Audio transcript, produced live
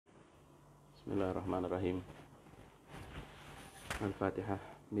Bismillahirrahmanirrahim. Al-Fatihah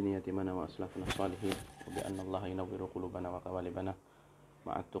biniyati mana wa aslafna salihin wa bi anna Allah yunawwiru qulubana wa qawalibana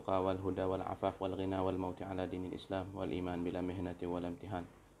ma'at tuqa wal huda wal afaf wal ghina wal mauti ala dinil Islam wal iman bila mihnati wal imtihan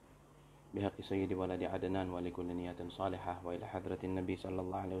bihaqqi sayyidi waladi adnan wa likulli niyatin salihah wa ila hadratin nabi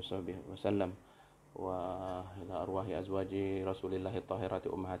sallallahu alaihi wasallam wa ila arwahi azwaji rasulillahi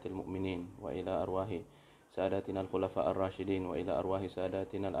tahirati ummahatil mu'minin wa ila arwahi ساداتنا الخلفاء الراشدين وإلى أرواح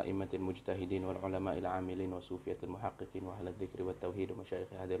ساداتنا الأئمة المجتهدين والعلماء العاملين وصوفية المحققين وأهل الذكر والتوحيد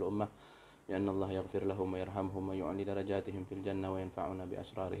ومشايخ هذه الأمة لأن الله يغفر لهم ويرحمهم ويعلي درجاتهم في الجنة وينفعنا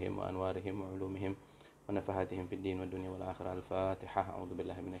بأسرارهم وأنوارهم وعلومهم ونفحاتهم في الدين والدنيا والآخرة. الفاتحة. أعوذ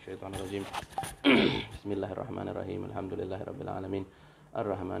بالله من الشيطان الرجيم. بسم الله الرحمن الرحيم. الحمد لله رب العالمين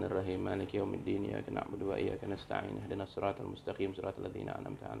الرحمن الرحيم مالك يوم الدين إياك نعبد وإياك نستعين اهدنا الصراط المستقيم صراط الذين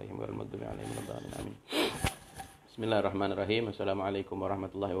أنعمت عليهم غير المغضوب عليهم ولا الضالين آمين. Bismillahirrahmanirrahim. Assalamualaikum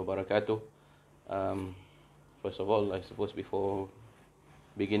warahmatullahi wabarakatuh. First of all, I suppose before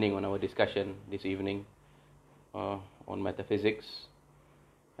beginning on our discussion this evening on metaphysics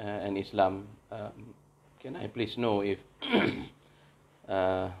and Islam, can I please know if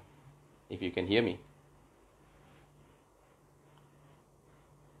you can hear me?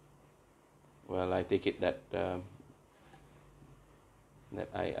 Well, I take it that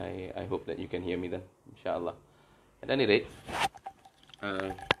I hope that you can hear me then, inshallah. At any rate,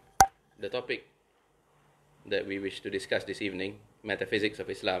 the topic that we wish to discuss this evening, Metaphysics of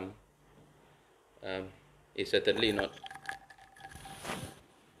Islam, is certainly not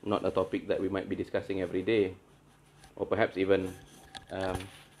a topic that we might be discussing every day, or perhaps even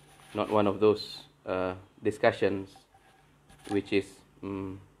not one of those discussions which is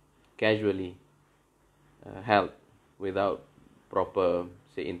casually held without proper,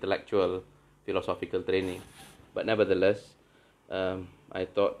 say, intellectual, philosophical training. But nevertheless, I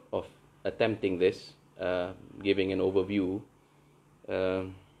thought of attempting this, giving an overview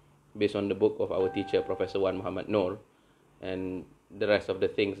based on the book of our teacher, Professor Wan Muhammad Noor, and the rest of the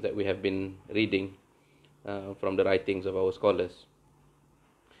things that we have been reading from the writings of our scholars.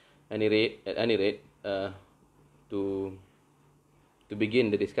 At any rate, to begin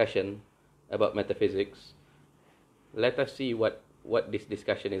the discussion about metaphysics, let us see what this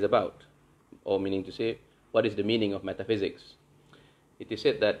discussion is about, or meaning to say, what is the meaning of metaphysics? It is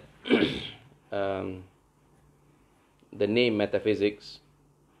said that the name metaphysics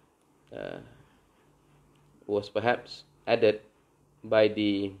was perhaps added by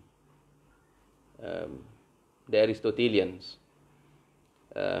the Aristotelians.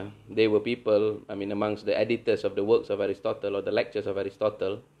 They were people, amongst the editors of the works of Aristotle or the lectures of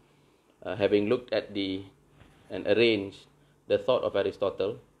Aristotle, having looked at and arranged the thought of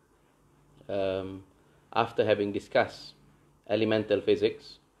Aristotle, after having discussed elemental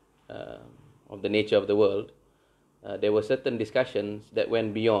physics of the nature of the world, there were certain discussions that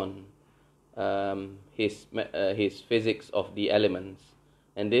went beyond his physics of the elements,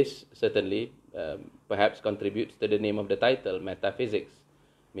 and this certainly perhaps contributes to the name of the title, metaphysics,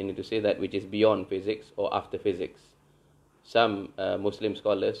 meaning to say that which is beyond physics or after physics. Some Muslim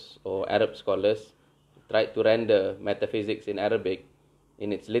scholars or Arab scholars tried to render metaphysics in Arabic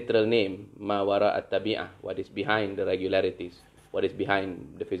in its literal name, ma wara at-tabi'ah, what is behind the regularities, what is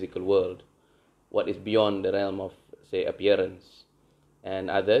behind the physical world, what is beyond the realm of, say, appearance. And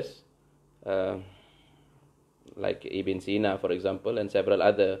others, like Ibn Sina, for example, and several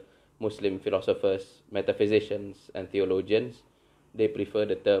other Muslim philosophers, metaphysicians, and theologians, they prefer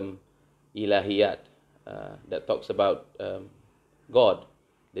the term ilahiyat, that talks about God,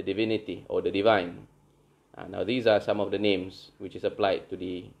 the divinity, or the divine. Now, these are some of the names which is applied to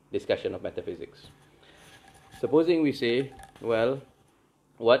the discussion of metaphysics. Supposing we say, well,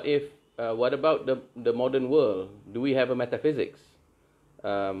 what about the modern world? Do we have a metaphysics?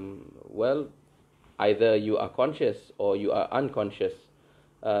 Well, either you are conscious or you are unconscious.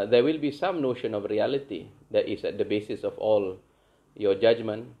 There will be some notion of reality that is at the basis of all your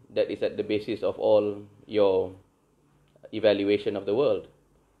judgment, that is at the basis of all your evaluation of the world.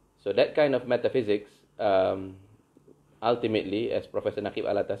 So that kind of metaphysics, ultimately, as Professor Naquib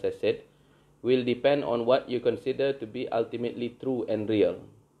al-Attas has said, will depend on what you consider to be ultimately true and real.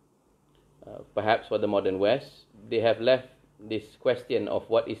 Perhaps for the modern West, they have left this question of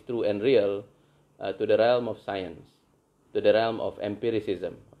what is true and real to the realm of science, to the realm of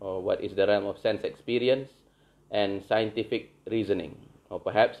empiricism, or what is the realm of sense experience and scientific reasoning. Or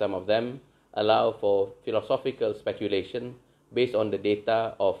perhaps some of them allow for philosophical speculation based on the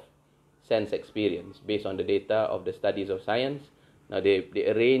data of sense experience, based on the data of the studies of science. Now they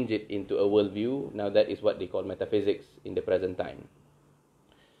arrange it into a worldview. Now that is what they call metaphysics in the present time.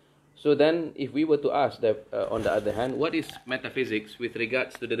 So then, if we were to ask that, on the other hand, what is metaphysics with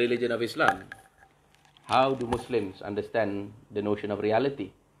regards to the religion of Islam? How do Muslims understand the notion of reality?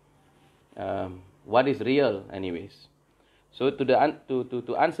 What is real, anyways? So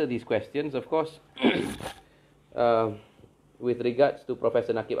to answer these questions, of course, with regards to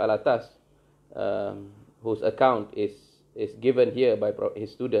Professor Naquib al-Attas, whose account is given here by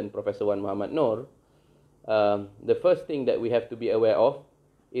his student, Professor Wan Muhammad Noor, the first thing that we have to be aware of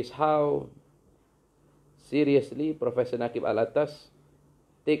is how seriously Professor Naquib al-Attas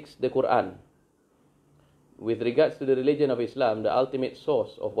takes the Quran. With regards to the religion of Islam, the ultimate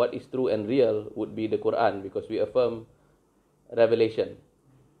source of what is true and real would be the Quran, because we affirm revelation,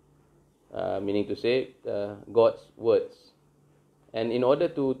 meaning to say God's words. And in order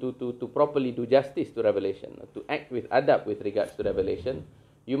to properly do justice to revelation, to act with adab with regards to revelation,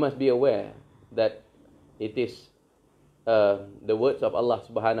 you must be aware that it is the words of Allah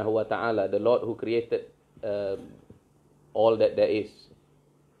subhanahu wa ta'ala, the Lord who created all that there is.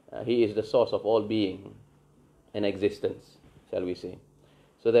 He is the source of all being and existence, shall we say.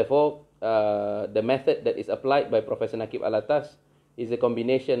 So therefore, the method that is applied by Professor Naquib al-Attas is a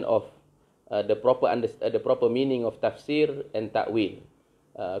combination of the proper meaning of tafsir and ta'wil,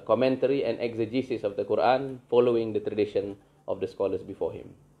 commentary and exegesis of the Quran, following the tradition of the scholars before him.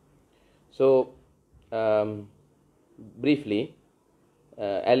 So, briefly,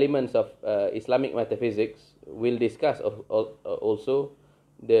 elements of Islamic metaphysics will discuss also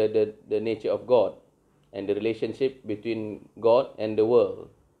the nature of God and the relationship between God and the world,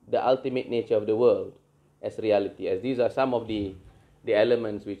 the ultimate nature of the world as reality, as these are some of the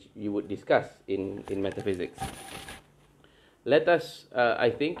elements which you would discuss in metaphysics. Let us, I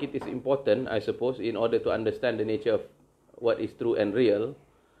think it is important, I suppose, in order to understand the nature of what is true and real,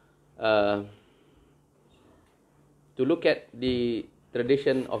 to look at the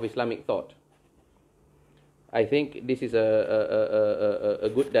tradition of Islamic thought. I think this is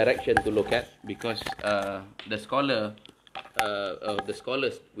a good direction to look at, because the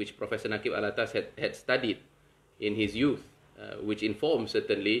scholars which Professor Naquib al-Attas had studied in his youth, which informs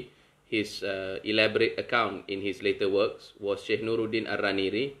certainly his elaborate account in his later works, was Sheikh Nuruddin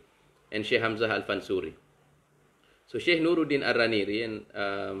al-Raniri and Sheikh Hamzah al-Fansuri. So Sheikh Nuruddin al-Raniri, and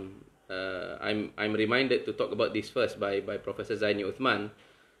I'm reminded to talk about this first by Professor Zaini Uthman,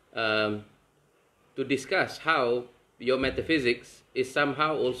 to discuss how your metaphysics is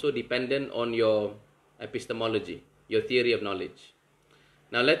somehow also dependent on your epistemology, your theory of knowledge.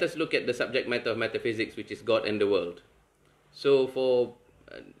 Now let us look at the subject matter of metaphysics, which is God and the world. So for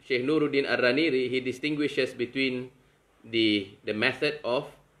Sheikh Nuruddin al-Raniri, he distinguishes between the method of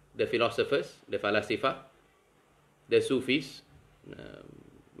the philosophers, the falasifa, the Sufis,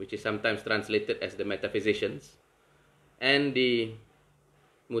 which is sometimes translated as the metaphysicians, and the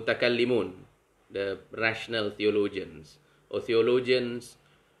mutakallimun, the rational theologians, or theologians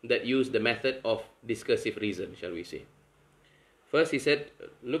that use the method of discursive reason, shall we say. First, he said,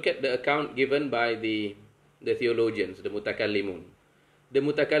 look at the account given by the theologians, the mutakallimun. The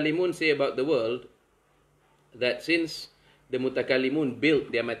mutakallimun say about the world that since the mutakallimun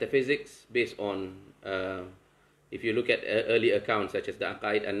built their metaphysics based on, if you look at early accounts such as the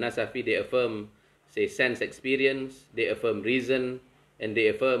Aqaid and Nasafi, they affirm, say, sense experience, they affirm reason, and they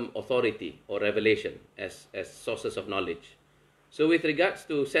affirm authority or revelation as sources of knowledge. So with regards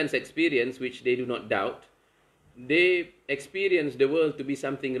to sense experience, which they do not doubt, they experience the world to be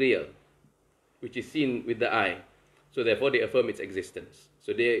something real, which is seen with the eye. So therefore they affirm its existence.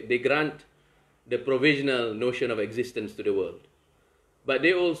 So they grant the provisional notion of existence to the world. But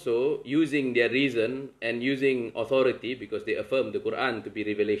they also, using their reason and using authority, because they affirm the Quran to be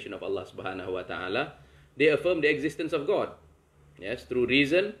revelation of Allah subhanahu wa ta'ala, they affirm the existence of God. Yes, through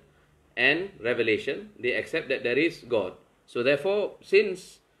reason and revelation, they accept that there is God. So therefore,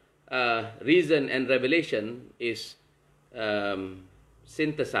 since reason and revelation is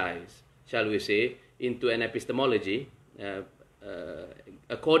synthesized, shall we say, into an epistemology,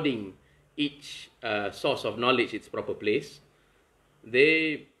 according each source of knowledge its proper place,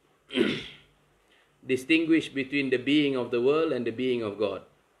 they distinguish between the being of the world and the being of God.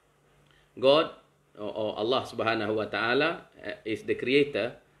 God, or Allah subhanahu wa ta'ala, is the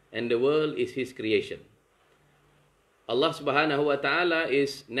creator, and the world is his creation. Allah subhanahu wa ta'ala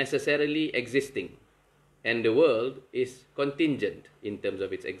is necessarily existing, and the world is contingent in terms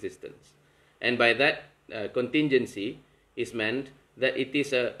of its existence. And by that contingency is meant that it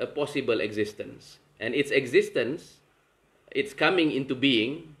is a possible existence. And its existence, its coming into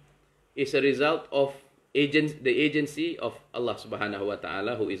being, is a result of the agency of Allah subhanahu wa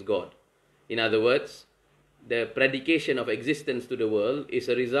ta'ala, who is God. In other words, the predication of existence to the world is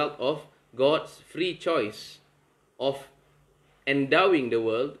a result of God's free choice of endowing the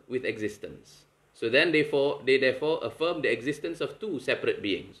world with existence. So then they therefore affirm the existence of two separate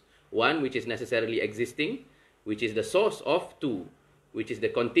beings. One which is necessarily existing, which is the source of two, which is the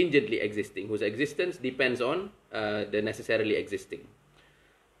contingently existing, whose existence depends on the necessarily existing.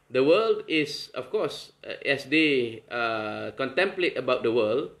 The world is, of course, as they contemplate about the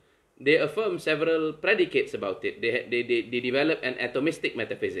world, they affirm several predicates about it. They develop an atomistic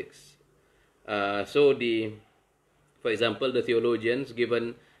metaphysics. For example, the theologians gave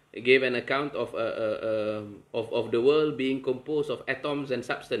an account of the world being composed of atoms and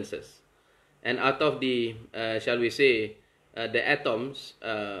substances, and out of the shall we say the atoms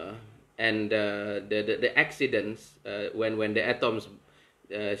and the accidents, when the atoms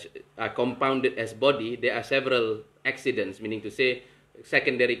are compounded as body, there are several accidents, meaning to say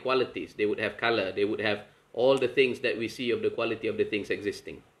secondary qualities. They would have color, they would have all the things that we see of the quality of the things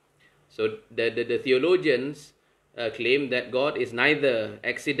existing. So the theologians claim that God is neither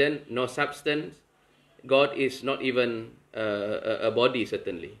accident nor substance. God is not even a body,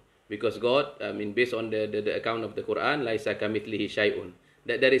 certainly, because God, based on the account of the Quran, laisa kamithlihi shay'un,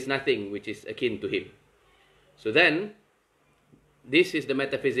 that there is nothing which is akin to him. So then, this is the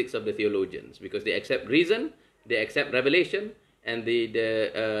metaphysics of the theologians, because they accept reason, they accept revelation, and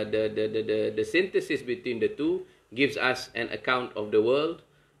the synthesis between the two gives us an account of the world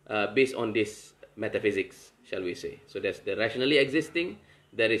based on this metaphysics, shall we say. So there's the rationally existing,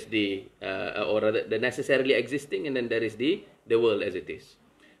 there is the or rather the necessarily existing, and then there is the world as it is.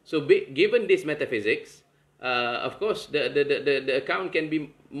 So given this metaphysics, of course the account can be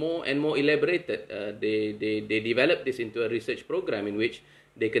more and more elaborated. They developed this into a research program in which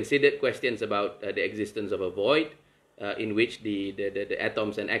they considered questions about the existence of a void, in which the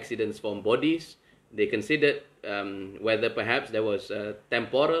atoms and accidents form bodies. They considered whether perhaps there was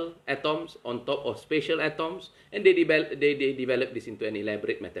temporal atoms on top of spatial atoms, and they developed this into an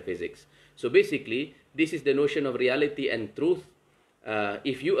elaborate metaphysics. So basically, this is the notion of reality and truth.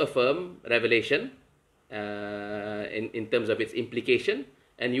 If you affirm revelation in terms of its implication,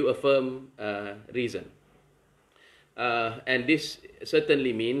 and you affirm reason. And this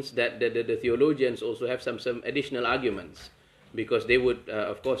certainly means that the theologians also have some additional arguments, because they would,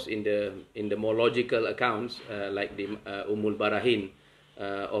 of course, in the more logical accounts, like the Barahin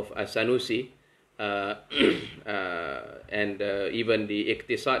of As-Sanusi, and even the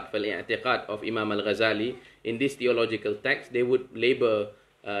Iqtisad fal-i'tiqad of Imam al-Ghazali, in this theological text, they would labor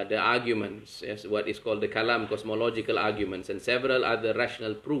the arguments as what is called the Kalam cosmological arguments, and several other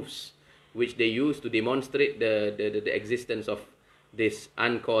rational proofs which they use to demonstrate the existence of this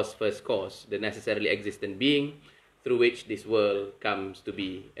uncaused first cause, the necessarily existent being, through which this world comes to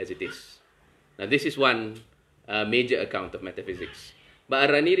be as it is. Now, this is one major account of metaphysics. But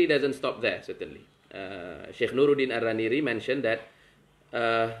Ar-Raniri doesn't stop there, certainly. Sheikh Nuruddin Ar-Raniri mentioned that,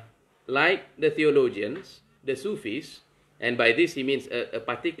 like the theologians, the Sufis, and by this he means a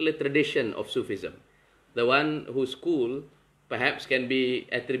particular tradition of Sufism, the one whose school perhaps can be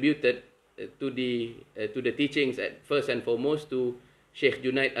attributed to the teachings at first and foremost to Sheikh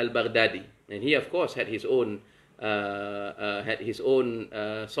Junaid al-Baghdadi, and he of course had his own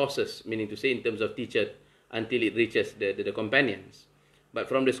sources, meaning to say in terms of teacher, until it reaches the companions. But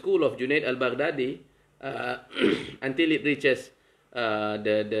from the school of Junaid al-Baghdadi until it reaches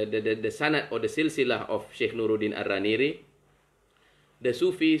the sanad or the silsilah of Sheikh Nuruddin Ar-Raniri, the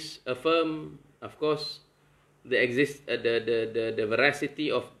Sufis affirm, of course, the veracity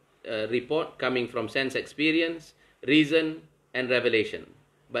of report coming from sense experience, reason, and revelation.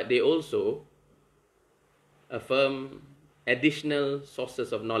 But they also affirm additional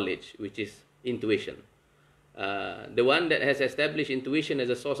sources of knowledge, which is intuition. The one that has established intuition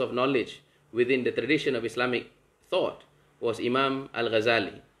as a source of knowledge within the tradition of Islamic thought was Imam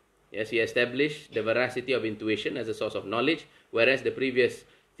al-Ghazali. Yes, he established the veracity of intuition as a source of knowledge, whereas the previous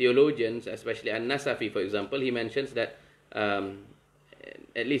theologians, especially An-Nasafi, for example, he mentions that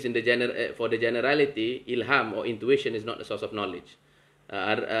at least in for the generality, ilham or intuition is not a source of knowledge.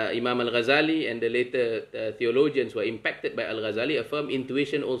 Imam al-Ghazali and the later theologians who are impacted by al-Ghazali affirm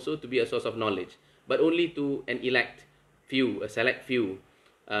intuition also to be a source of knowledge, but only to an elect few, a select few,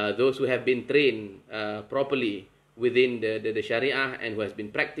 those who have been trained properly within the Sharia and who has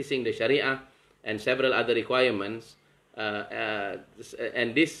been practicing the Sharia and several other requirements.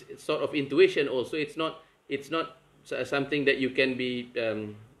 And this sort of intuition also, it's not something that you can be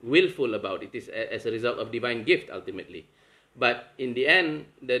willful about. It is as a result of divine gift ultimately. But in the end,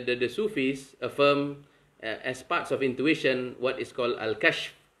 the Sufis affirm as parts of intuition what is called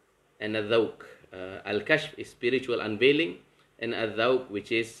al-kashf and al-dhawq. al-kashf is spiritual unveiling, and al-dhawq,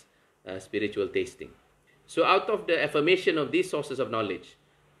 which is spiritual tasting. So out of the affirmation of these sources of knowledge,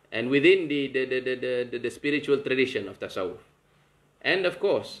 and within the spiritual tradition of tasawwuf, and of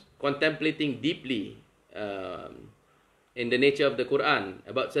course contemplating deeply in the nature of the Quran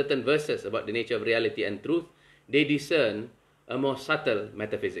about certain verses about the nature of reality and truth, they discern a more subtle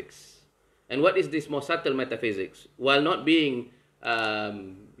metaphysics. And what is this more subtle metaphysics? While not being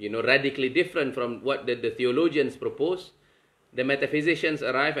radically different from what the theologians propose, the metaphysicians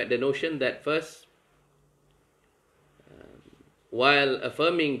arrive at the notion that first, while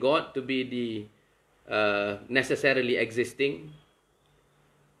affirming God to be the necessarily existing,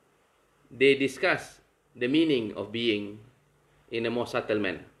 they discuss the meaning of being in a more subtle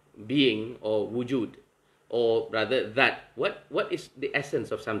manner. Being, or wujud, or rather that. What is the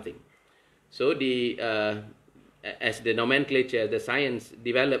essence of something? So as the nomenclature, the science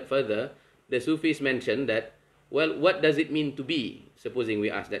developed further, the Sufis mentioned that, well, what does it mean to be? Supposing we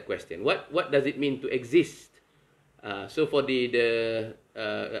ask that question. What does it mean to exist? So for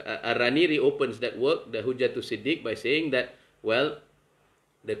Ar-Raniri opens that work, the Hujjatul Siddiq, by saying that, well,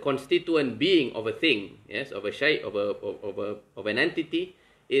 the constituent being of a thing, yes, of a shay, of an entity,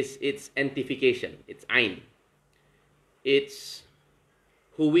 is its entification, its ayn, its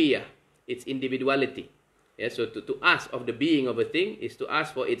huwiyah, its individuality. Yes, so to ask of the being of a thing is to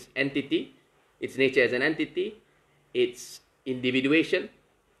ask for its entity, its nature as an entity, its individuation,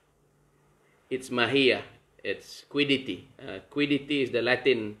 its mahiyah, its quiddity. Quiddity is the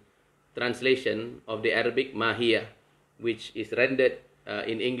Latin translation of the Arabic mahiyah, which is rendered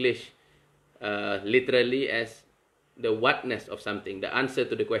in English literally as the whatness of something, the answer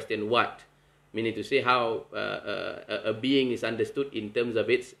to the question what, meaning to say how a being is understood in terms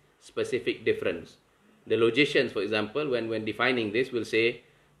of its specific difference. The logicians, for example, when defining this, will say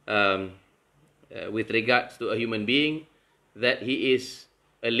with regards to a human being that he is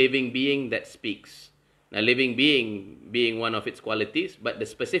a living being that speaks. Now, living being one of its qualities, but the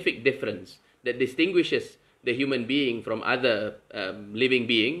specific difference that distinguishes the human being from other living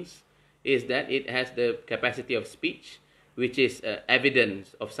beings is that it has the capacity of speech, which is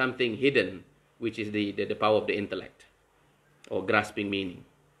evidence of something hidden, which is the power of the intellect, or grasping meaning.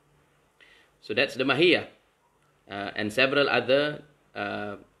 So that's the mahiyah, and several other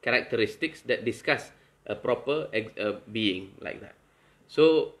characteristics that discuss a proper being like that.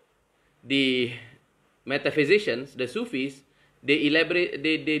 So the metaphysicians, the Sufis,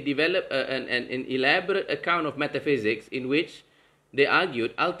 they develop an elaborate account of metaphysics in which they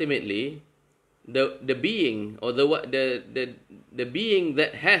argued ultimately the being, or the being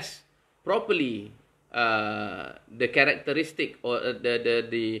that has properly the characteristic, or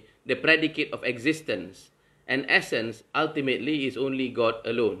the predicate of existence and essence, ultimately is only God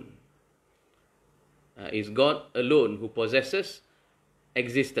alone. Is God alone who possesses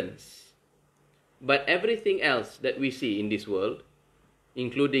existence. But everything else that we see in this world,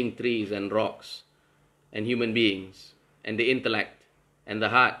 including trees and rocks and human beings and the intellect and the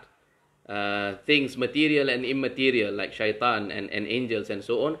heart, things material and immaterial like shaitan and angels and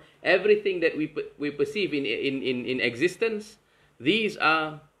so on, everything that we perceive in existence, these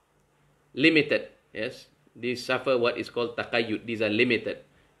are limited. Yes, these suffer what is called taqayyud. These are limited.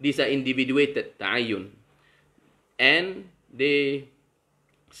 These are individuated, ta'ayyun, and they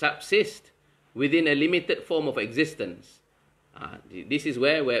subsist within a limited form of existence. This is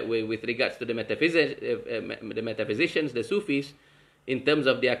where with regards to the metaphysicians, the Sufis, in terms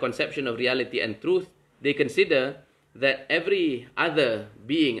of their conception of reality and truth, they consider that every other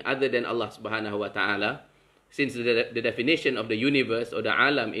being other than Allah subhanahu wa ta'ala, since the definition of the universe or the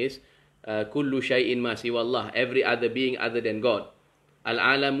alam is kullu shay'in ma siwa Allah, every other being other than God.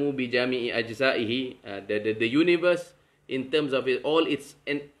 Al-alamu bi jami'i ajza'ihi, the universe in terms of all its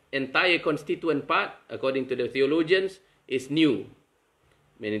entire constituent part, according to the theologians, is new.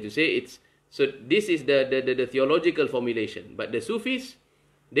 Meaning to say, so this is the theological formulation. But the Sufis,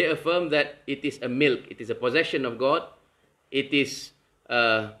 they affirm that it is a milk, it is a possession of God, it is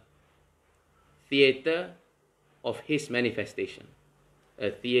a theater of His manifestation. A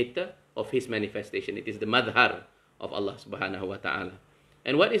theater of His manifestation. It is the madhar of Allah subhanahu wa ta'ala.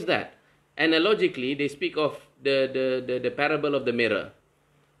 And what is that? Analogically, they speak of the parable of the mirror.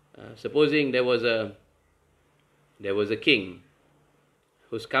 Supposing there was a king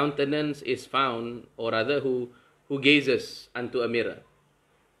whose countenance is found, or rather who gazes unto a mirror,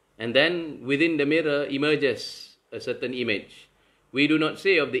 and then within the mirror emerges a certain image. We do not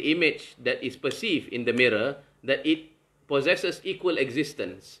say of the image that is perceived in the mirror that it possesses equal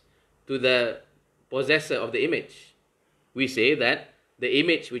existence to the possessor of the image. We say that the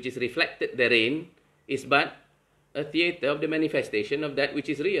image which is reflected therein is but a theater of the manifestation of that which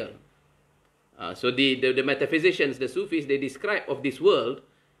is real. So the metaphysicians, the Sufis, they describe of this world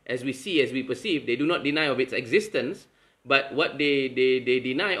as we see, as we perceive. They do not deny of its existence, but what they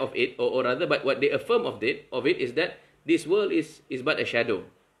deny of it, or rather, but what they affirm of it is that this world is but a shadow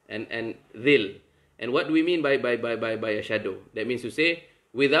and dhil. And what do we mean by a shadow? That means to say,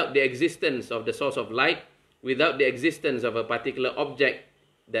 without the existence of the source of light, without the existence of a particular object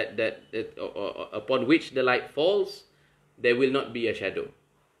that upon which the light falls, there will not be a shadow.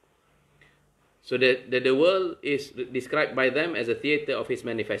 So the world is described by them as a theater of his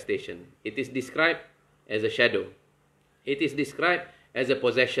manifestation. It is described as a shadow. It is described as a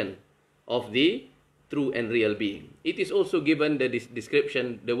possession of the true and real being. It is also given the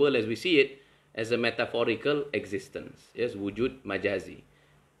description, the world as we see it, as a metaphorical existence. Yes, wujud majazi.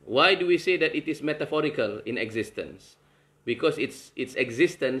 Why do we say that it is metaphorical in existence? Because its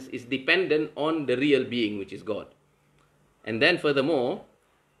existence is dependent on the real being, which is God. And then furthermore,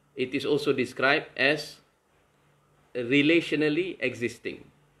 it is also described as relationally existing,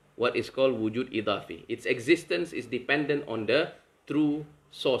 what is called wujud idafi. Its existence is dependent on the true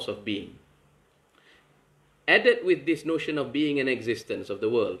source of being. Added with this notion of being and existence of the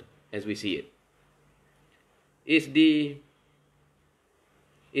world as we see it, is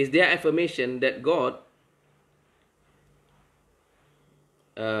their affirmation that God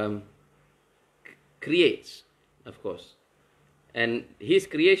creates, of course. And his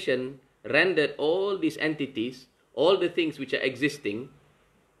creation rendered all these entities, all the things which are existing,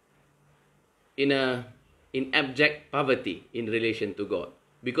 in abject poverty in relation to God,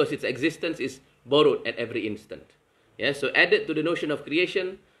 because its existence is borrowed at every instant. Yeah, so added to the notion of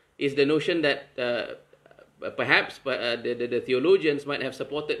creation is the notion that perhaps the theologians might have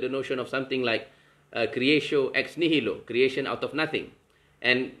supported the notion of something like creatio ex nihilo, creation out of nothing.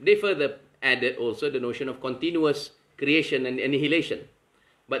 And they further added also the notion of continuous creation and annihilation.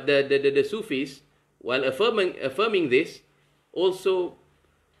 But the Sufis, while affirming this, also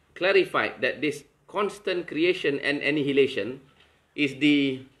clarified that this constant creation and annihilation is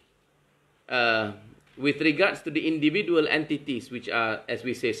with regards to the individual entities which are, as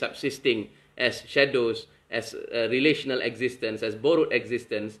we say, subsisting as shadows, as relational existence, as borrowed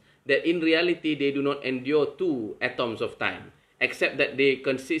existence, that in reality they do not endure two atoms of time, except that they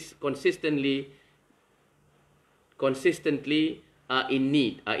consistently are in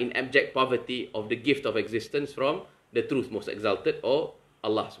need, are in abject poverty of the gift of existence from the truth most exalted, or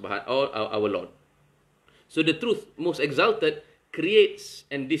Allah subhanahu, or our Lord. So the truth most exalted creates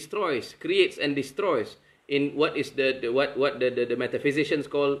and destroys in what is what the metaphysicians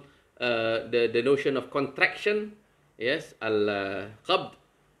call the notion of contraction, yes, al-qabd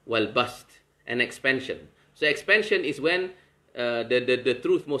wal-bast, and expansion. So expansion is when the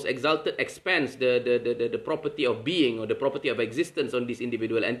truth most exalted expands the property of being or the property of existence on these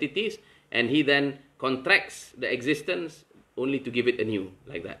individual entities, and he then contracts the existence only to give it anew,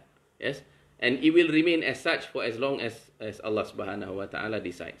 like that. Yes, and it will remain as such for as long as Allah subhanahu wa ta'ala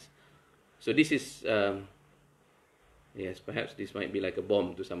decides. So this is yes, perhaps this might be like a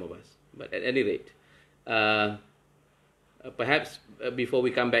bomb to some of us, but at any rate, perhaps before we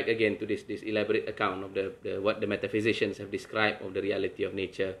come back again to this elaborate account of what the metaphysicians have described of the reality of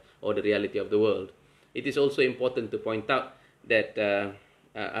nature or the reality of the world, it is also important to point out that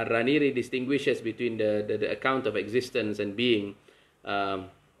Ar-Raniri distinguishes between the account of existence and being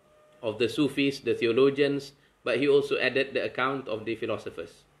of the Sufis, the theologians, but he also added the account of the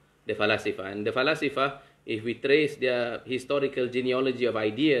philosophers, the falasifa. And the falasifa, if we trace their historical genealogy of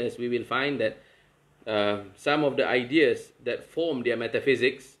ideas, we will find that some of the ideas that form their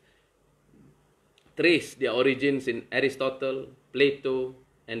metaphysics trace their origins in Aristotle, Plato,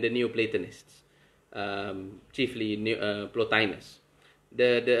 and the Neoplatonists, chiefly Plotinus.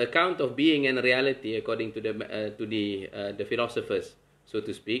 The account of being and reality, according to the philosophers, so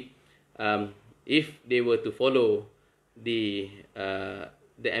to speak, if they were to follow the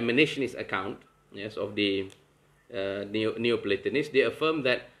emanationist account, yes, of the Neoplatonists, they affirm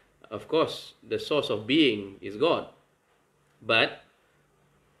that, of course, the source of being is God, but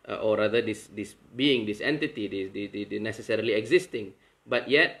or rather this being, this entity, the necessarily existing, but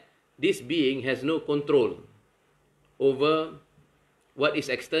yet this being has no control over what is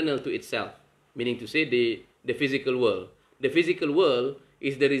external to itself, meaning to say the physical world. The physical world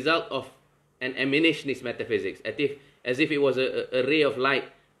is the result of an emanationist metaphysics, as if it was a ray of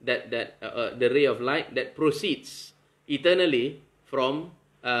light the ray of light that proceeds eternally from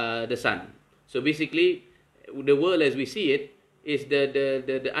the sun. So basically, the world as we see it is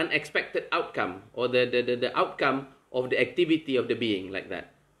the unexpected outcome, or the outcome of the activity of the being, like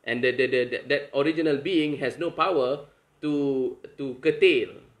that. And that original being has no power to curtail,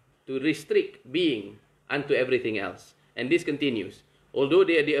 to restrict being unto everything else. And this continues. Although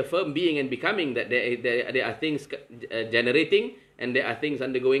they affirm being and becoming, that there are things generating and there are things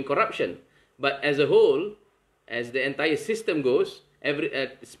undergoing corruption. But as a whole, as the entire system goes, every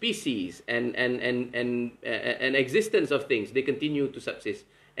species and existence of things, they continue to subsist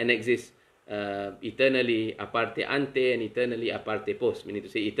and exist eternally aparte ante and eternally aparte post, meaning to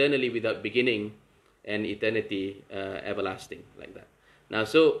say eternally without beginning and eternity everlasting, like that. Now,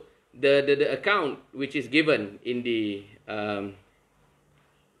 so the account which is given in the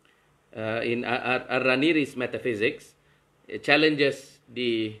in Ar-Raniri's Metaphysics challenges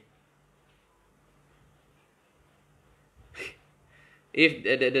the if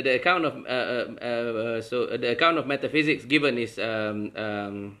the account of so the account of metaphysics given is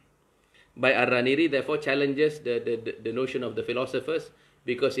by Ar-Raniri, therefore challenges the notion of the philosophers,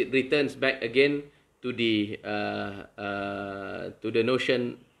 because it returns back again to the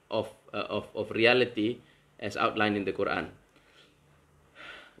notion of reality as outlined in the Quran.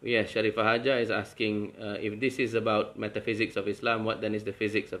 Yes, Sharifah Haja is asking if this is about metaphysics of Islam, what then is the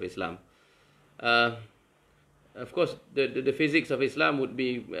physics of Islam? Of course, the physics of Islam would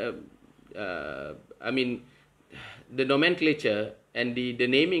be, I mean, the nomenclature and the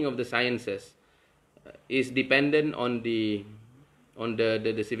naming of the sciences is dependent on the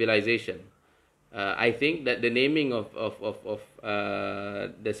civilization. I think that the naming of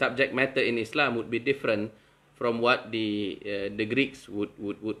the subject matter in Islam would be different from what the Greeks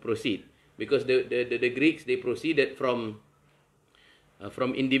would proceed, because the Greeks, they proceeded from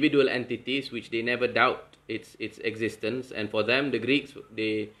individual entities which they never doubt its existence, and for them, the Greeks,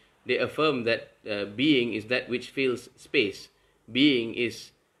 they affirm that being is that which fills space. Being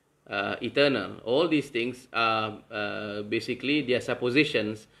is eternal. All these things are basically their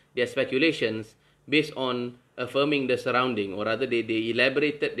suppositions, their speculations based on affirming the surrounding, or rather they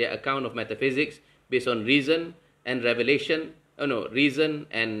elaborated their account of metaphysics based on reason and revelation, reason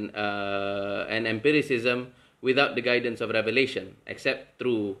and empiricism, without the guidance of revelation, except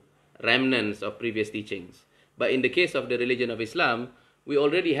through remnants of previous teachings. But in the case of the religion of Islam, we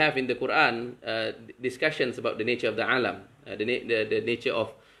already have in the Quran discussions about the nature of the alam, the nature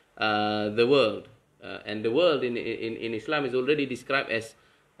of the world. And the world in Islam is already described as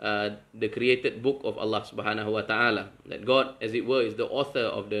the created book of Allah subhanahu wa ta'ala. That God, as it were, is the author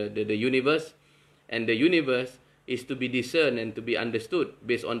of the universe, and the universe is to be discerned and to be understood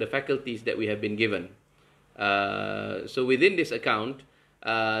based on the faculties that we have been given. So within this account,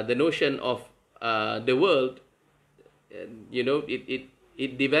 the notion of the world,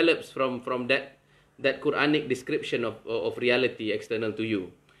 it develops from that Quranic description of reality external to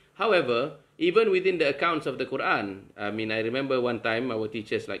you. However, even within the accounts of the Quran, I mean, I remember one time our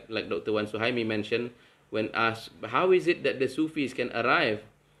teachers like Dr. Wan Suhaimi mentioned, when asked, how is it that the Sufis can arrive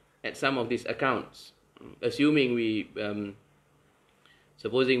at some of these accounts, assuming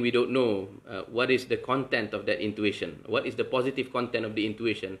supposing we don't know what is the content of that intuition, what is the positive content of the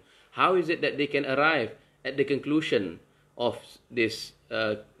intuition, how is it that they can arrive at the conclusion of this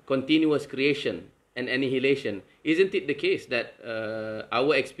continuous creation and annihilation? Isn't it the case that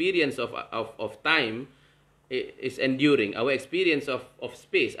our experience of time is enduring? Our experience of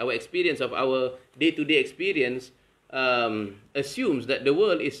space, our experience of our day-to-day experience assumes that the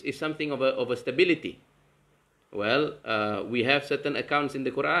world is something of a stability. Well, we have certain accounts in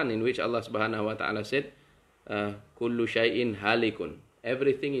the Quran in which Allah subhanahu wa ta'ala said, Kullu shay'in halikun.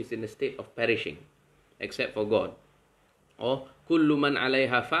 Everything is in a state of perishing, except for God. Or kullu man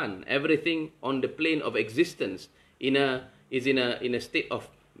alayha fan. Everything on the plane of existence is in a state of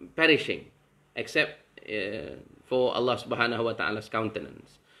perishing, except for Allah subhanahu wa ta'ala's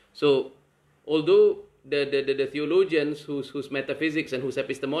countenance. So, although the theologians whose metaphysics and whose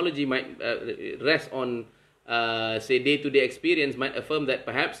epistemology might rest on say day-to-day experience, might affirm that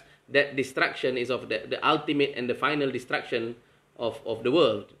perhaps that destruction is of the ultimate and the final destruction of the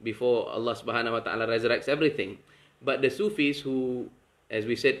world before Allah subhanahu wa ta'ala resurrects everything. But the Sufis, who, as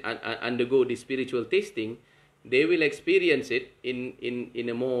we said, undergo this spiritual tasting, they will experience it in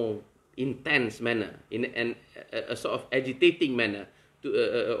a more intense manner, in a sort of agitating manner,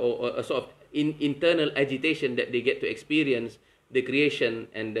 or a sort of internal agitation that they get to experience the creation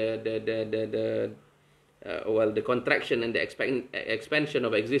and the contraction and the expansion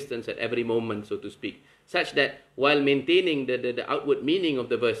of existence at every moment, so to speak, such that while maintaining the outward meaning of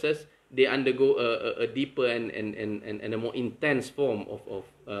the verses, they undergo a deeper and a more intense form of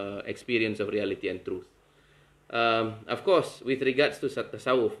experience of reality and truth. Of course, with regards to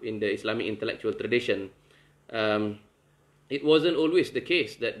tasawwuf in the Islamic intellectual tradition, it wasn't always the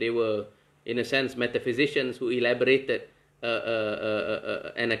case that they were, in a sense, metaphysicians who elaborated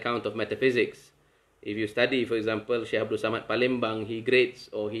an account of metaphysics. If you study, for example, Syekh Abdul Samad Palembang, he grades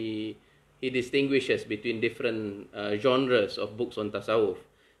or he distinguishes between different genres of books on tasawwuf.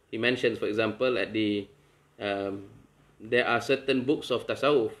 He mentions, for example, there are certain books of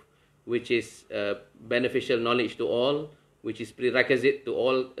tasawwuf which is beneficial knowledge to all, which is prerequisite to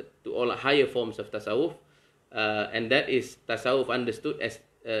all higher forms of tasawwuf, and that is tasawwuf understood as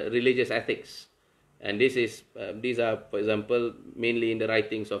religious ethics. And these are, for example, mainly in the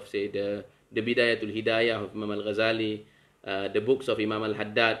writings of, say, the Bidayatul Hidayah of Imam al-Ghazali, the books of Imam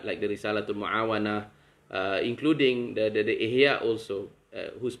al-Haddad, like the Risalatul Mu'awana, including the Ihya also,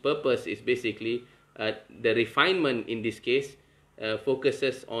 whose purpose is basically the refinement in this case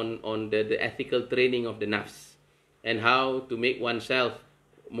focuses on the ethical training of the nafs and how to make oneself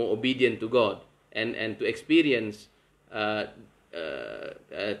more obedient to God and to experience to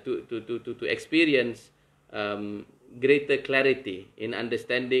experience greater clarity in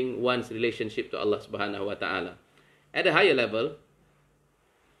understanding one's relationship to Allah subhanahu wa ta'ala. At a higher level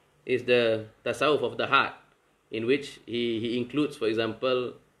is the tasawwuf of the heart, in which he includes, for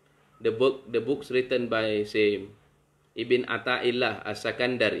example, the books written by, say, Ibn Ata'illah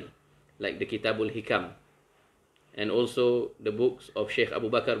as-Sakandari, like the Kitabul Hikam, and also the books of Sheikh Abu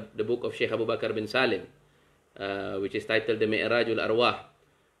Bakr, the book of Sheikh Abu Bakr bin Salim, which is titled the Mi'rajul Arwah.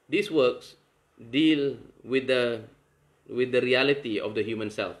 These works deal with the reality of the human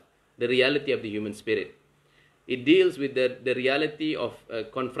self, the reality of the human spirit. It deals with the reality of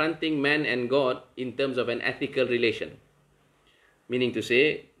confronting man and God in terms of an ethical relation. Meaning to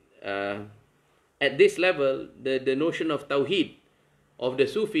say, at this level, the notion of Tawheed of the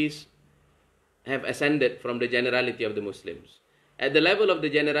Sufis have ascended from the generality of the Muslims. At the level of the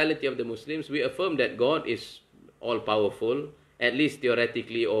generality of the Muslims, we affirm that God is all-powerful, at least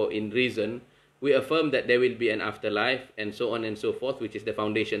theoretically or in reason. We affirm that there will be an afterlife, and so on and so forth, which is the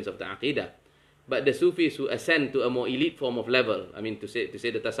foundations of the Aqidah. But the Sufis who ascend to a more elite form of level, I mean to say the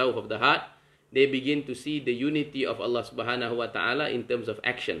tasawwuf of the heart, they begin to see the unity of Allah subhanahu wa ta'ala in terms of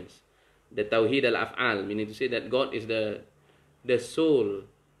actions. The Tawheed al-Af'al, meaning to say that God is the sole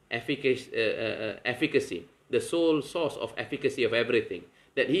efficacy, the sole source of efficacy of everything.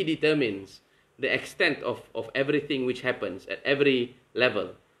 That He determines the extent of everything which happens at every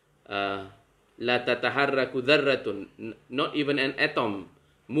level. La tataharraku dharratun, not even an atom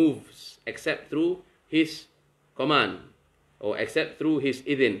moves except through His command or except through His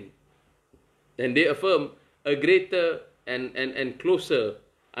idhin. And they affirm a greater and closer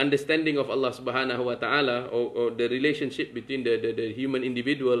understanding of Allah subhanahu wa ta'ala, or the relationship between the human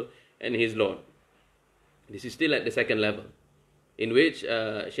individual and his Lord. This is still at the second level, in which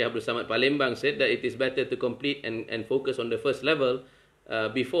Syekh Abdul Samad Palembang said that it is better to complete and focus on the first level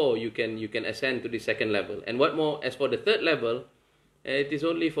before you can ascend to the second level. And what more, as for the third level, it is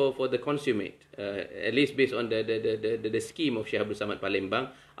only for the consummate, at least based on the scheme of Syekh Abdul Samad Palembang,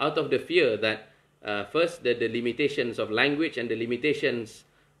 out of the fear that first the limitations of language and the limitations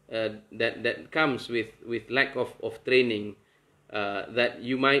that comes with lack of training, that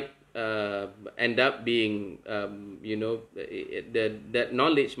you might end up being, that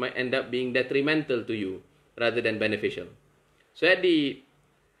knowledge might end up being detrimental to you rather than beneficial. So at the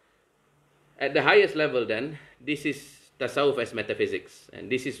highest level, then, this is tasawwuf as metaphysics,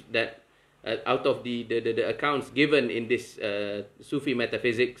 and this is that out of the accounts given in this Sufi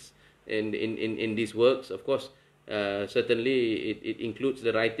metaphysics in these works, of course, certainly it includes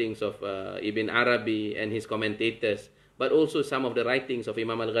the writings of Ibn Arabi and his commentators, but also some of the writings of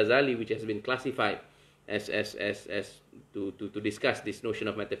Imam al-Ghazali, which has been classified as to discuss this notion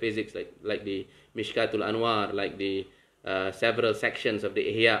of metaphysics, like the Mishkatul Anwar, like the several sections of the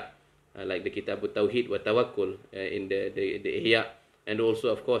Ihya, like the Kitabut Tawhid wa Tawakkul in the Ihya, and also,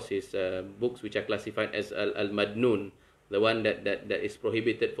 of course, his books which are classified as al-Madnun, the one that is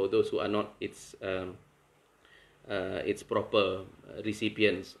prohibited for those who are not its proper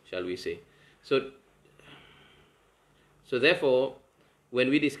recipients, shall we say. So therefore, when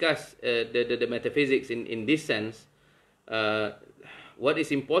we discuss the metaphysics in this sense, what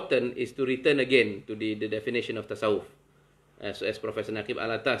is important is to return again to the definition of tasawwuf. As Professor Naquib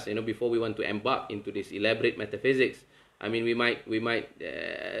al-Attas, before we want to embark into this elaborate metaphysics, I mean, it might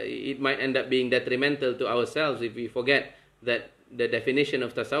end up being detrimental to ourselves if we forget that the definition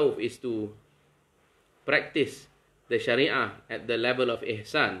of tasawwuf is to practice the Sharia at the level of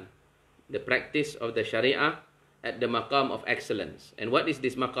ihsan, the practice of the Sharia at the maqam of excellence. And what is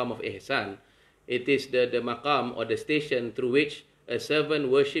this maqam of ihsan? It is the maqam or the station through which a servant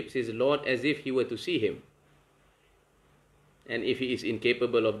worships his Lord as if he were to see him. And if he is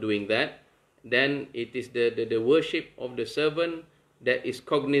incapable of doing that, then it is the worship of the servant that is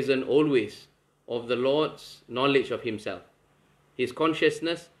cognizant always of the Lord's knowledge of himself, his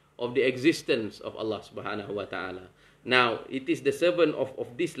consciousness of the existence of Allah subhanahu wa ta'ala. Now, it is the servant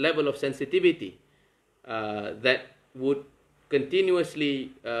of this level of sensitivity that would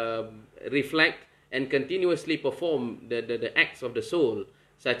continuously reflect and continuously perform the acts of the soul,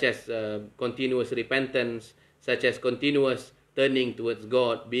 such as continuous repentance, such as continuous turning towards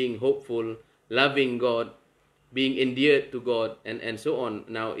God, being hopeful, loving God, being endeared to God, and so on.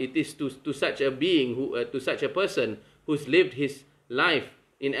 Now, it is to such a being, to such a person who's lived his life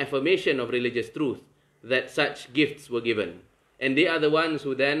in affirmation of religious truth, that such gifts were given. And they are the ones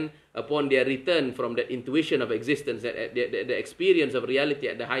who then, upon their return from that intuition of existence, the experience of reality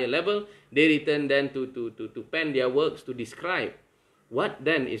at the higher level, they return then to pen their works to describe what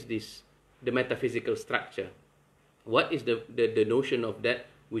then is this, the metaphysical structure. What is the notion of that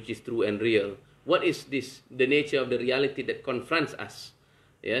which is true and real? What is this, the nature of the reality that confronts us?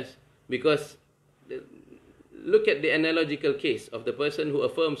 Yes, because look at the analogical case of the person who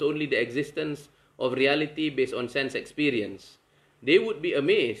affirms only the existence of reality based on sense experience. They would be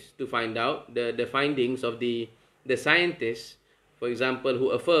amazed to find out the findings of the scientists, for example,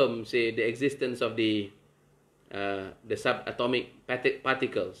 who affirm, say, the existence of the subatomic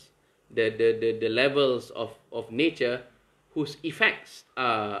particles, the levels of nature whose effects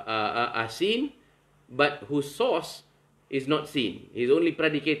are seen, but whose source is not seen. Is only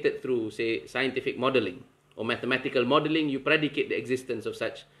predicated through, say, scientific modeling or mathematical modeling. You predicate the existence of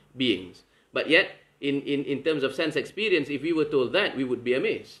such beings. But yet, in terms of sense experience, if we were told that, we would be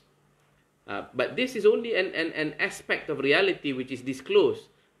amazed. But this is only an aspect of reality which is disclosed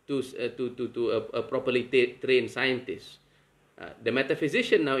to a properly trained scientist. The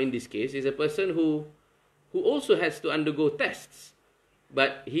metaphysician now in this case is a person who also has to undergo tests.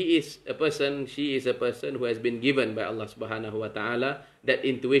 But he is a person, she is a person who has been given by Allah subhanahu wa ta'ala that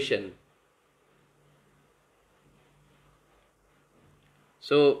intuition.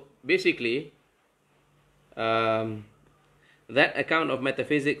 So basically, that account of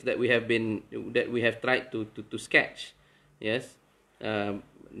metaphysics that we have tried to sketch, yes, the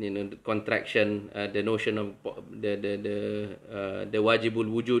contraction, the notion of the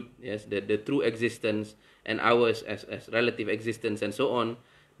wajibul wujud, yes, the true existence, and ours as relative existence, and so on,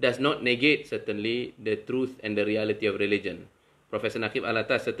 does not negate certainly the truth and the reality of religion. Professor Naquib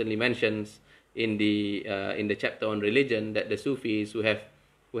al-Attas certainly mentions in the chapter on religion that the Sufis who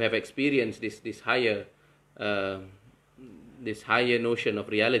have experienced this higher notion of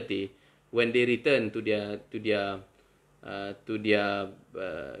reality, when they return to their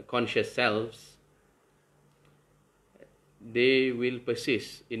conscious selves, they will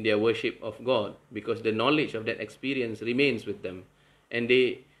persist in their worship of God, because the knowledge of that experience remains with them, and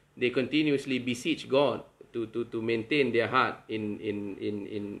they continuously beseech God to maintain their heart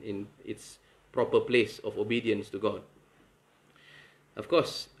in its proper place of obedience to God. Of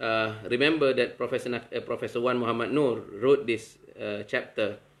course, remember that Professor Wan Muhammad Noor wrote this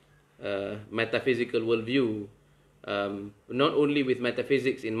chapter, Metaphysical Worldview, not only with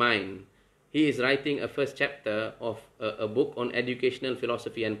metaphysics in mind. He is writing a first chapter of a book on educational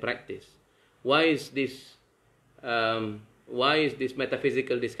philosophy and practice. Why is this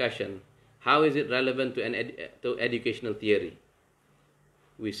metaphysical discussion? How is it relevant to educational theory?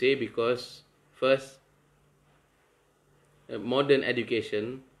 We say because, first, modern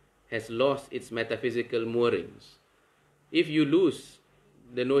education has lost its metaphysical moorings. If you lose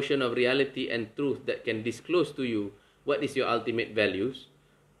the notion of reality and truth that can disclose to you what is your ultimate values,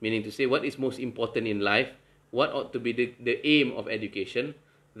 meaning to say what is most important in life, what ought to be the aim of education,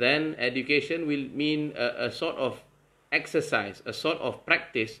 then education will mean a sort of exercise, a sort of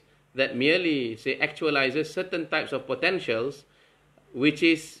practice that merely, say, actualizes certain types of potentials which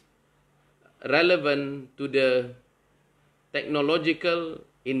is relevant to the technological,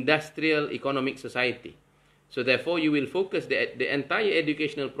 industrial, economic society. So therefore, you will focus the entire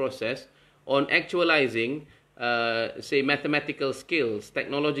educational process on actualizing, say, mathematical skills,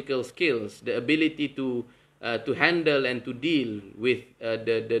 technological skills, the ability to handle and to deal with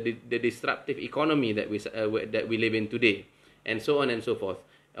the disruptive economy that we live in today, and so on and so forth.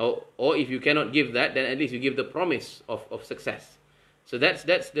 Or if you cannot give that, then at least you give the promise of success. So that's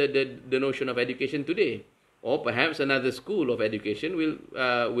the notion of education today. Or perhaps another school of education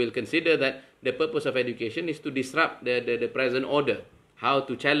will consider that the purpose of education is to disrupt the present order, how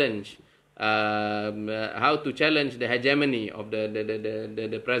to challenge the hegemony of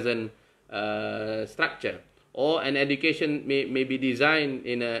the present structure. Or an education may be designed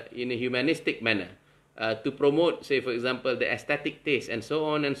in a humanistic manner, to promote, say, for example, the aesthetic taste and so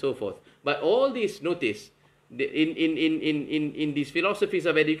on and so forth. But all these, notice, in these philosophies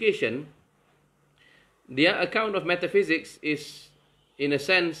of education, their account of metaphysics is, in a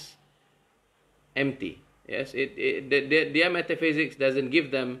sense, empty. Yes, their metaphysics doesn't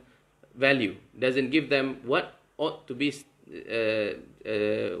give them value, doesn't give them what ought to be,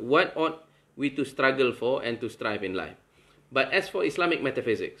 what ought we to struggle for and to strive in life. But as for Islamic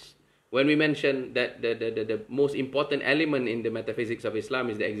metaphysics, when we mention that the most important element in the metaphysics of Islam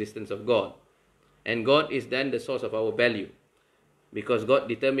is the existence of God, and God is then the source of our value, because God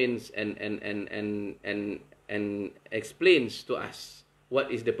determines and explains to us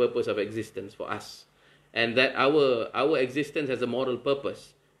what is the purpose of existence for us, and that our existence has a moral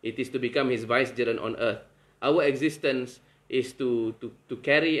purpose. It is to become His vicegerent on earth. Our existence is to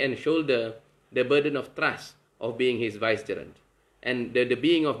carry and shoulder the burden of trust of being His vicegerent. And the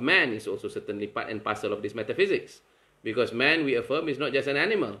being of man is also certainly part and parcel of this metaphysics, because man, we affirm, is not just an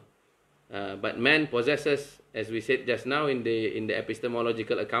animal, but man possesses, as we said just now in the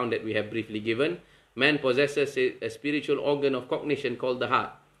epistemological account that we have briefly given, man possesses a spiritual organ of cognition called the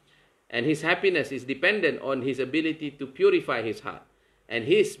heart, and his happiness is dependent on his ability to purify his heart, and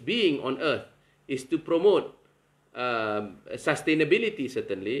his being on earth is to promote sustainability,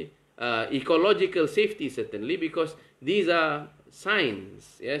 certainly, ecological safety, certainly, because these are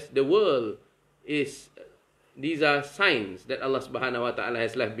signs. Yes, the world is, these are signs that Allah subhanahu wa ta'ala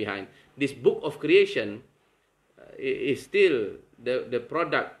has left behind. This book of creation is still the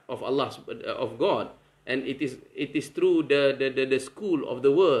product of Allah, of God, and it is through the school of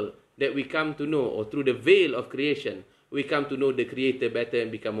the world that we come to know, or through the veil of creation we come to know the Creator better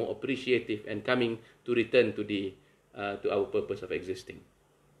and become more appreciative and coming to return to our purpose of existing.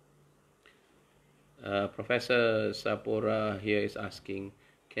 Professor Sapora here is asking,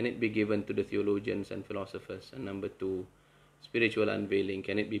 can it be given to the theologians and philosophers? And number 2, spiritual unveiling,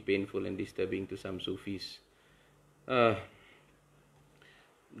 can it be painful and disturbing to some Sufis? There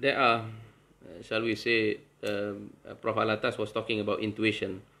are, shall we say, Prof. Al-Attas was talking about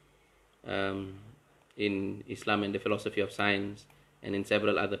intuition in Islam and the philosophy of science, and in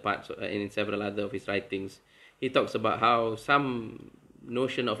several other parts, in several other of his writings. He talks about how some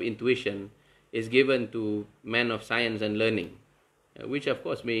notion of intuition is given to men of science and learning, which of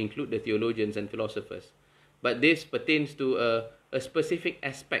course may include the theologians and philosophers. But this pertains to a specific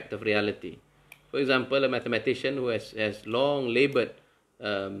aspect of reality. For example, a mathematician who has long labored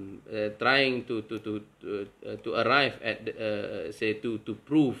trying to arrive at, say, to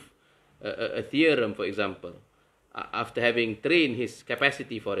prove a theorem, for example, after having trained his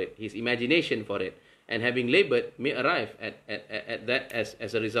capacity for it, his imagination for it, and having labored, may arrive at that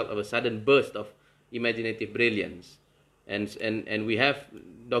as a result of a sudden burst of imaginative brilliance. And we have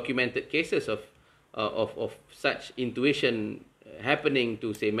documented cases of such intuition happening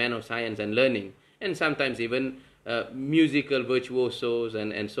to, say, men of science and learning, and sometimes even musical virtuosos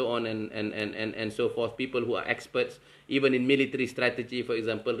and so on and so forth. People who are experts even in military strategy, for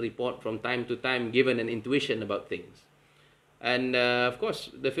example, report from time to time given an intuition about things. And of course,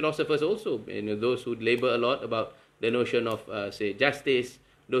 the philosophers also, those who labor a lot about the notion of, say, justice,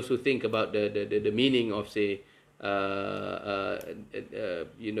 those who think about the meaning of, say,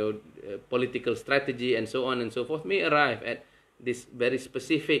 political strategy and so on and so forth, may arrive at this very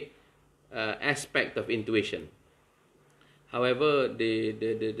specific aspect of intuition. However,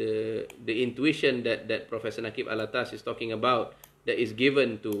 the intuition that Professor Naquib al-Attas is talking about, that is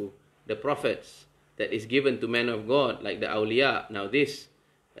given to the prophets, that is given to men of God, like the awliya, now this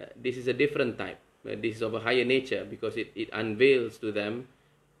is a different type. This is of a higher nature, because it unveils to them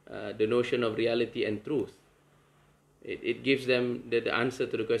the notion of reality and truth. It gives them the answer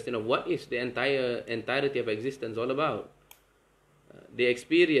to the question of what is the entirety of existence all about. They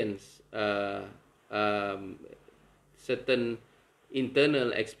experience certain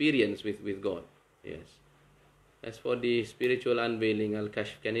internal experience with God. Yes. As for the spiritual unveiling,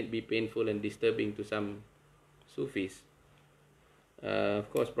 al-kashf, can it be painful and disturbing to some Sufis? Of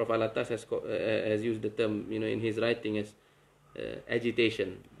course, Prof. Al-Attas has used the term, in his writing as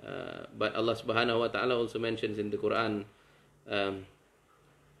agitation. But Allah subhanahu wa ta'ala also mentions in the Quran,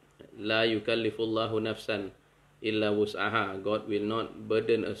 La yukallifullahu nafsan illa wus'aha. God will not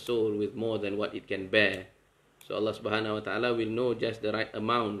burden a soul with more than what it can bear. So Allah subhanahu wa ta'ala will know just the right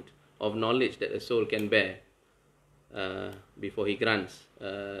amount of knowledge that a soul can bear before He grants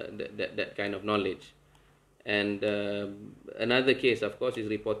that kind of knowledge. And another case, of course, is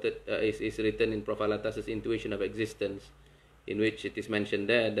reported, is written in Prof. Al-Attas' Intuition of Existence, in which it is mentioned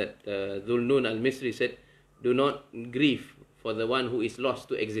there that Dhul Nun al-Misri said, do not grieve for the one who is lost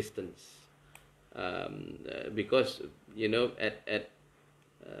to existence. Because, you know, at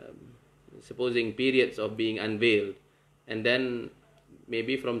supposing periods of being unveiled, and then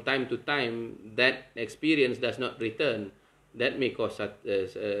maybe from time to time that experience does not return, that may cause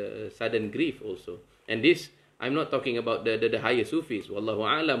sudden grief also. And this, I'm not talking about the higher Sufis, wallahu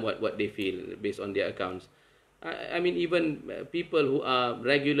alam, what they feel based on their accounts. I mean, even people who are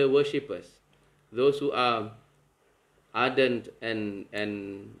regular worshippers, those who are ardent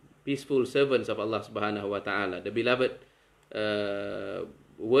and peaceful servants of Allah subhanahu wa ta'ala, the beloved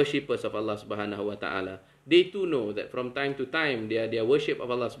worshippers of Allah subhanahu wa ta'ala, they too know that from time to time their worship of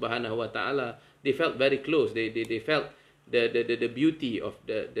Allah subhanahu wa ta'ala, they felt very close. They felt the beauty of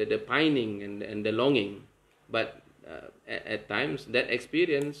the pining and the longing. But at times that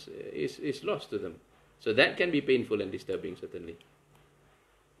experience is lost to them. So that can be painful and disturbing, certainly.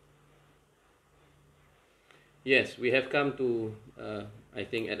 Yes, we have come to, I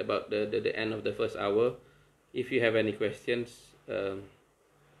think, at about the end of the first hour. If you have any questions,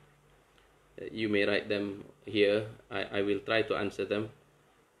 you may write them here. I will try to answer them.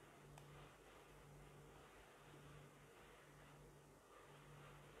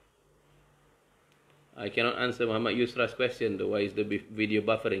 I cannot answer Muhammad Yusra's question, though. Why is the video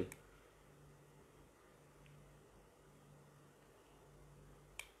buffering?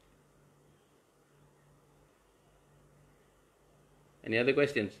 Any other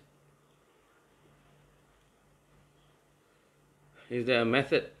questions? Is there a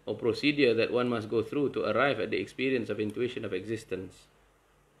method or procedure that one must go through to arrive at the experience of intuition of existence?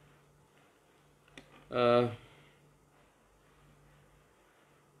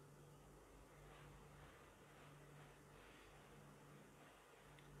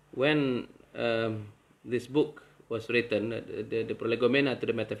 When this book was written, the Prolegomena to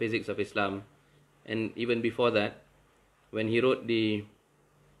the Metaphysics of Islam, and even before that, when he wrote the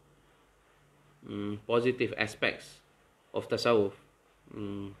positive aspects of tasawwuf,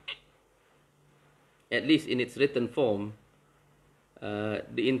 at least in its written form,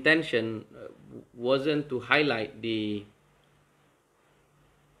 the intention wasn't to highlight the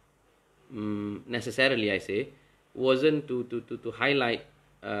necessarily, I say, wasn't to highlight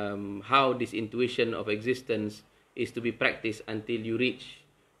how this intuition of existence is to be practiced until you reach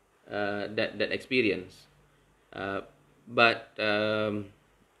that experience. But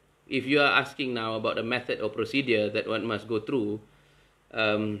if you are asking now about a method or procedure that one must go through,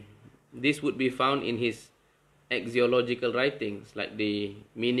 this would be found in his axiological writings, like the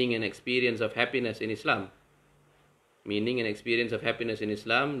Meaning and Experience of Happiness in Islam. Meaning and Experience of Happiness in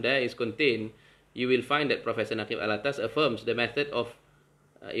Islam, there is contained, you will find that Professor Naquib al-Attas affirms the method of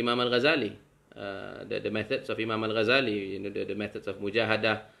Imam al-Ghazali, the methods of Imam al-Ghazali, you know, the methods of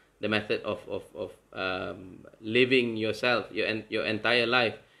mujahadah, the method of living yourself, your entire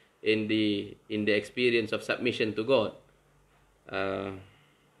life in the experience of submission to God.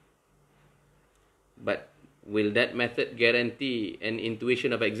 But will that method guarantee an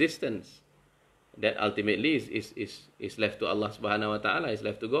intuition of existence? That ultimately is left to Allah subhanahu wa ta'ala, is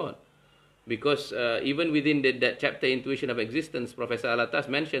left to God. Because even within that chapter, Intuition of Existence, Professor al-Attas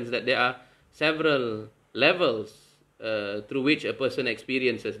mentions that there are several levels through which a person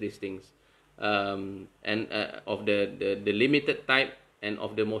experiences these things, and of the limited type and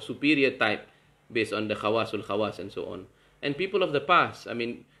of the more superior type based on the khawasul khawas and so on. And people of the past, I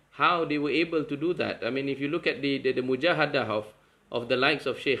mean, how they were able to do that. I mean, if you look at the mujahadah of the likes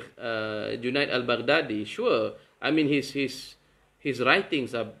of Sheikh Junaid al-Baghdadi, sure, I mean, his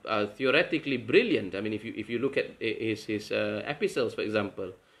writings are theoretically brilliant. I mean, if you look at his epistles, for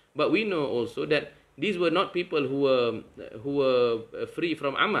example. But we know also that these were not people who were free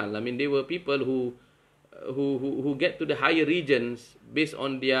from amal. I mean, they were people who get to the higher regions based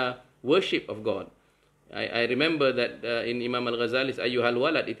on their worship of God. I remember that in Imam al-Ghazali's Ayyuhal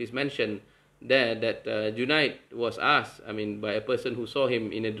Walad, it is mentioned there that Junaid was asked, I mean, by a person who saw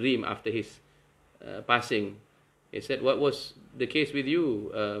him in a dream after his passing. He said, what was the case with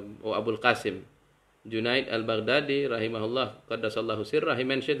you, O Abul Qasim? Junaid al-Baghdadi, rahimahullah, qaddasallahu sirrah, he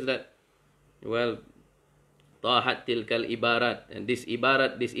mentions that, well, tahat tilkal ibarat, and this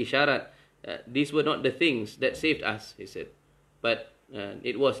ibarat, this isharat, these were not the things that saved us, he said. But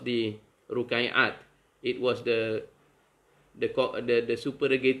it was the rukai'at, it was the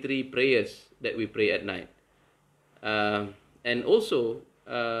supererogatory prayers that we pray at night. And also,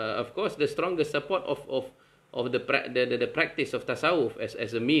 of course, the strongest support of the practice of tasawwuf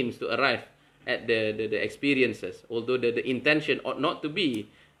as a means to arrive at the experiences, although the intention ought not to be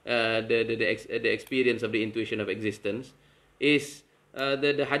the experience of the intuition of existence, is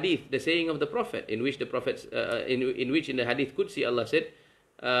the hadith, the saying of the Prophet, in which the Prophet, in the hadith Qudsi, Allah said,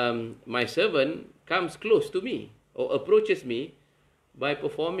 my servant comes close to me or approaches me by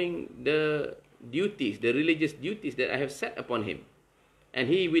performing the duties, the religious duties that I have set upon him. And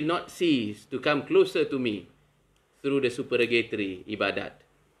he will not cease to come closer to me through the supererogatory ibadat.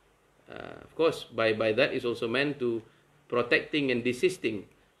 Of course, by that is also meant to protecting and desisting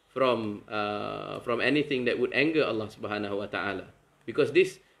from anything that would anger Allah subhanahu wa ta'ala. Because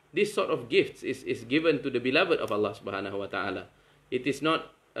this sort of gifts is given to the beloved of Allah subhanahu wa ta'ala. It is not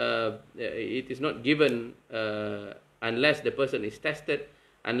given unless the person is tested,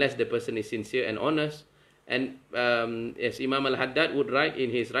 unless the person is sincere and honest. And as Imam al-Haddad would write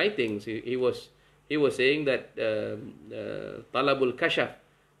in his writings, he was saying that talabul kashaf,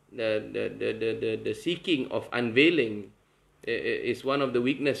 the seeking of unveiling, is one of the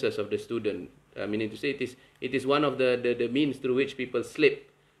weaknesses of the student. Meaning to say, it is one of the means through which people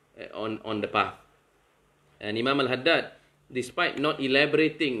slip on the path. And Imam al-Haddad, despite not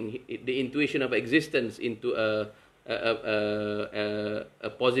elaborating the intuition of existence into a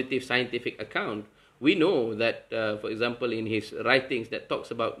positive scientific account, we know that, for example, in his writings that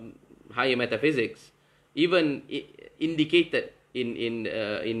talks about higher metaphysics, even indicated in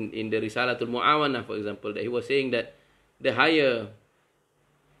the Risalatul Mu'awana, for example, that he was saying that the higher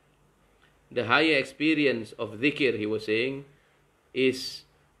experience of dhikr, he was saying, is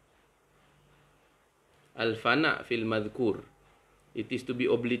al-fana fil madhkur. It is to be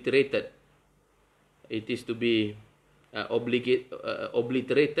obliterated. It is to be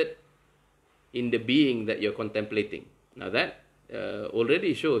obliterated in the being that you're contemplating. Now that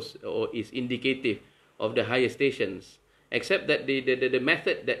already shows or is indicative of the higher stations, except that the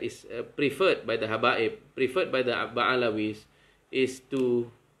method that is preferred by the Habaib, preferred by the Ba'alawis, is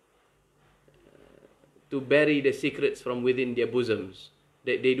to bury the secrets from within their bosoms.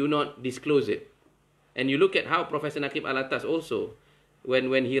 They do not disclose it. And you look at how Professor Naquib al-Attas also,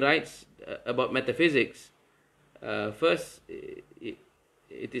 when he writes about metaphysics, first,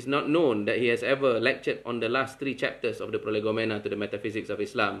 it is not known that he has ever lectured on the last 3 chapters of the Prolegomena to the Metaphysics of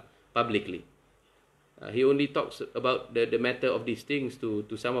Islam publicly. He only talks about the matter of these things to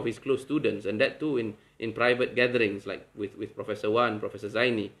some of his close students, and that too in private gatherings, like with Professor Wan, Professor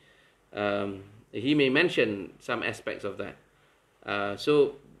Zaini. He may mention some aspects of that.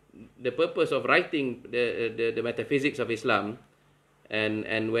 So the purpose of writing the Metaphysics of Islam,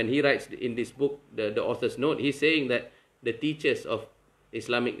 and when he writes in this book, the author's note, he's saying that the teachers of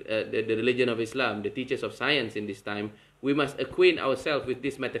Islamic, the religion of Islam, the teachers of science in this time, we must acquaint ourselves with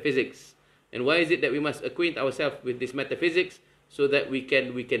this metaphysics. And why is it that we must acquaint ourselves with this metaphysics? So that we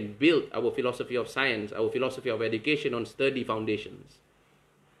can build our philosophy of science, our philosophy of education on sturdy foundations.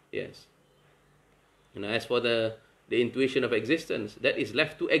 Yes. And as for the intuition of existence, that is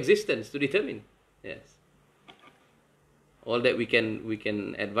left to existence to determine. Yes. All that we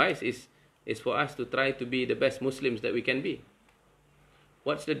can advise is for us to try to be the best Muslims that we can be.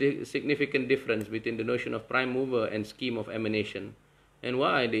 What's the significant difference between the notion of prime mover and scheme of emanation, and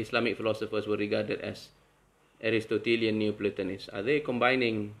why the Islamic philosophers were regarded as Aristotelian Neoplatonists? Are they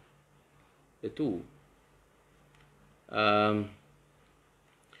combining the two?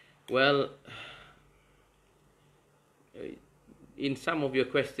 Well, in some of your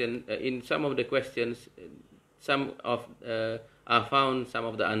questions, are found some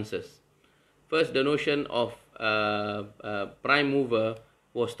of the answers. First, the notion of prime mover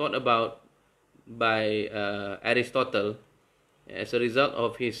was thought about by Aristotle as a result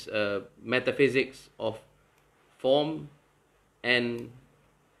of his metaphysics of form and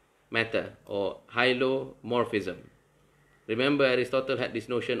matter, or hylomorphism. Remember, Aristotle had this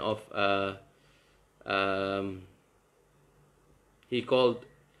notion of he called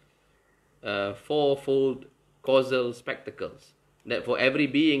fourfold causal spectacles, that for every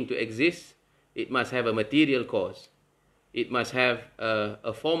being to exist, it must have a material cause, it must have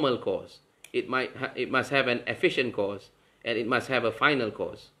a formal cause, it must have an efficient cause, and it must have a final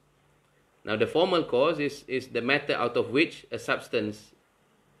cause. Now, the formal cause is the matter out of which a substance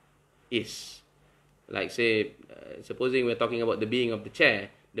is. Like, say, supposing we're talking about the being of the chair,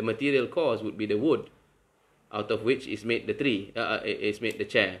 the material cause would be the wood out of which is made the tree, is made the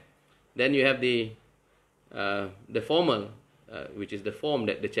chair. Then you have the formal, which is the form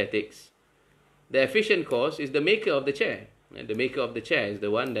that the chair takes. The efficient cause is the maker of the chair. And the maker of the chair is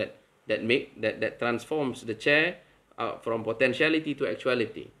the one that transforms the chair from potentiality to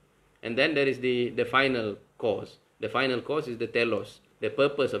actuality. And then there is the final cause. The final cause is the telos, the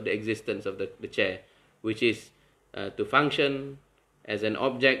purpose of the existence of the chair, which is to function as an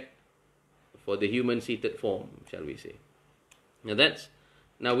object for the human seated form, shall we say.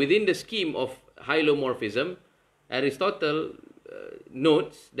 Now within the scheme of hylomorphism, Aristotle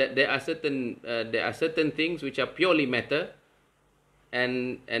notes that there are certain things which are purely matter,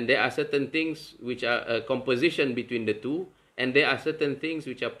 and there are certain things which are a composition between the two, and there are certain things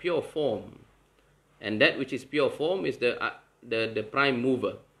which are pure form, and that which is pure form is the prime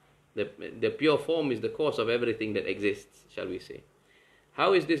mover. The pure form is the cause of everything that exists, shall we say.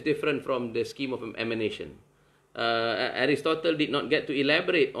 How is this different from the scheme of emanation? Aristotle did not get to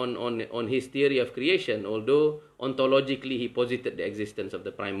elaborate on his theory of creation, although ontologically he posited the existence of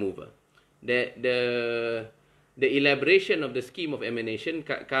the prime mover. The elaboration of the scheme of emanation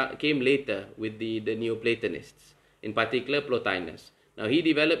came later with the Neoplatonists, in particular Plotinus. Now he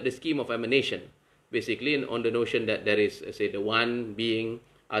developed the scheme of emanation, basically on the notion that there is, say, the one being,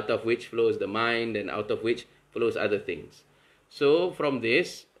 out of which flows the mind, and out of which flows other things. So from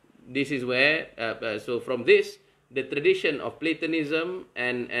this is where, the tradition of Platonism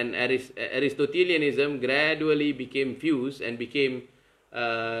and Aristotelianism gradually became fused and became,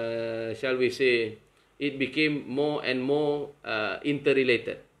 shall we say, it became more and more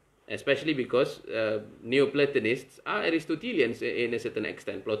interrelated, especially because Neoplatonists are Aristotelians in a certain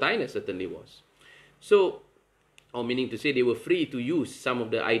extent. Plotinus certainly was. So, or meaning to say, they were free to use some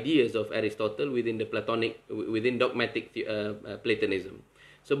of the ideas of Aristotle within dogmatic Platonism.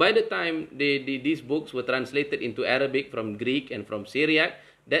 So by the time these books were translated into Arabic from Greek and from Syriac,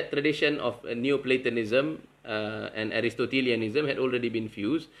 that tradition of Neoplatonism and Aristotelianism had already been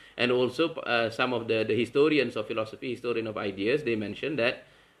fused. And also some of the historians of philosophy, historian of ideas, they mentioned that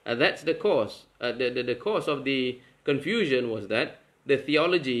that's the cause. The cause of the confusion was that the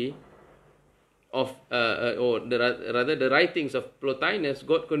theology of, rather the writings of Plotinus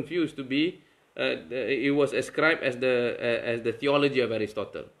got confused to be, it was ascribed as the theology of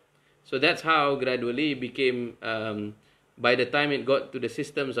Aristotle. So that's how gradually it became, by the time it got to the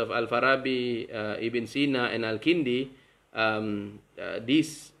systems of Al-Farabi, Ibn Sina, and Al-Kindi,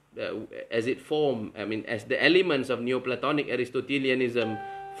 these, as it formed, as the elements of Neoplatonic Aristotelianism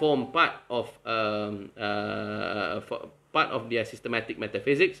form part of their systematic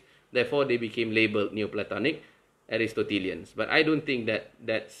metaphysics, therefore they became labeled Neoplatonic Aristotelians. But I don't think that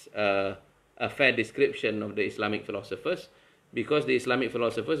that's a fair description of the Islamic philosophers, because the Islamic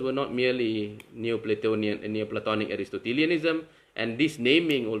philosophers were not merely Neoplatonian and Neoplatonic Aristotelianism, and this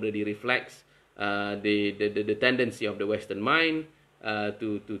naming already reflects the tendency of the Western mind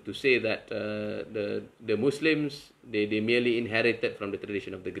to say that the Muslims, they merely inherited from the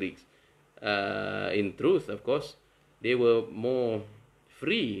tradition of the Greeks. In truth, of course, they were more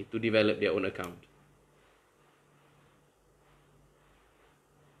free to develop their own account.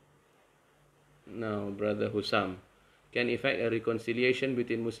 Now, Brother Hussam, can effect a reconciliation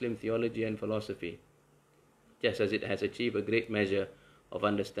between Muslim theology and philosophy, just as it has achieved a great measure of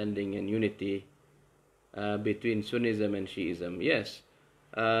understanding and unity between Sunnism and Shiism. Yes.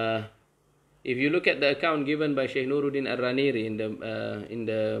 If you look at the account given by Sheikh Nuruddin Ar-Raniri in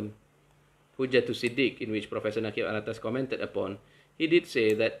the Hujjatul Siddiq, in which Professor Naquib al-Attas commented upon, he did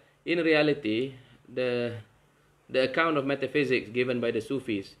say that in reality, the account of metaphysics given by the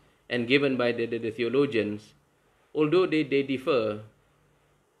Sufis and given by the theologians, although they differ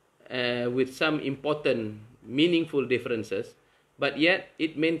with some important, meaningful differences, but yet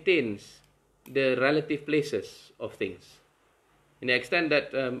it maintains the relative places of things. In the extent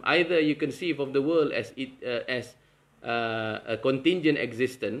that either you conceive of the world as a contingent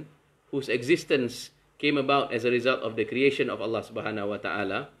existence, whose existence came about as a result of the creation of Allah subhanahu wa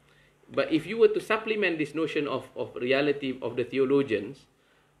ta'ala. But if you were to supplement this notion of reality of the theologians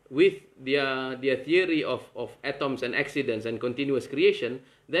with their theory of atoms and accidents and continuous creation,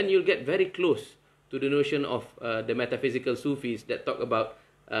 then you'll get very close to the notion of the metaphysical Sufis that talk about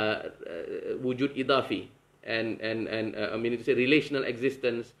wujud idafi and to say relational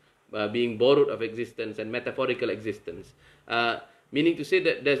existence, being borrowed of existence, and metaphorical existence. Meaning to say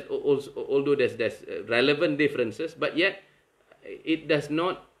that there's also, although there's relevant differences, but yet it does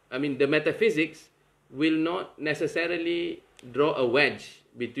not, the metaphysics will not necessarily draw a wedge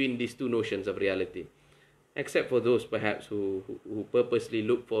between these two notions of reality, except for those perhaps who purposely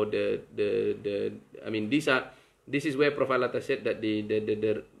look for this is where Prof. al-Attas said that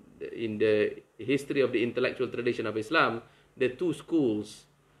in the history of the intellectual tradition of Islam, the two schools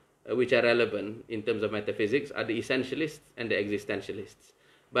which are relevant in terms of metaphysics are the essentialists and the existentialists.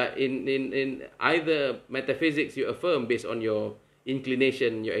 But in either metaphysics you affirm based on your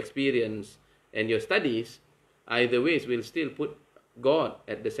inclination, your experience, and your studies, either ways will still put God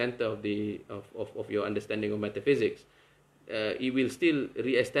at the center of your understanding of metaphysics. It will still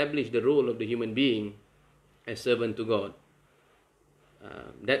re-establish the role of the human being as servant to God.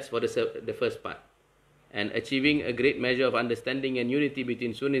 That's for the first part. and achieving a great measure of understanding and unity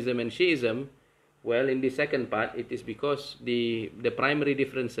between Sunnism and Shiism, well, in the second part, it is because the primary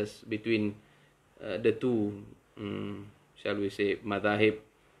differences between the two, shall we say, madhahib,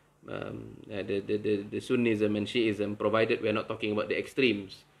 the Sunnism and Shiism, provided we are not talking about the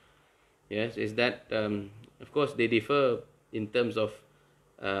extremes, yes, is that, of course, they differ in terms of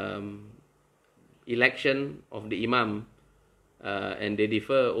election of the Imam, and they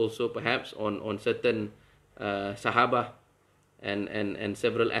differ also perhaps on certain Sahabah and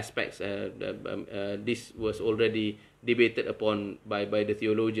several aspects. This was already debated upon by the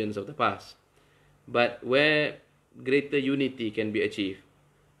theologians of the past. But where greater unity can be achieved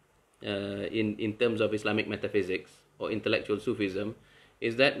in terms of Islamic metaphysics or intellectual Sufism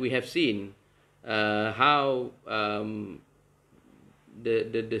is that we have seen how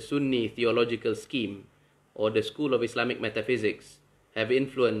the Sunni theological scheme or the school of Islamic metaphysics have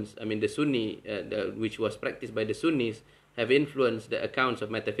influenced, the Sunni, which was practiced by the Sunnis, have influenced the accounts of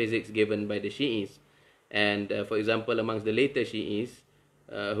metaphysics given by the Shi'is. And for example, amongst the later Shi'is,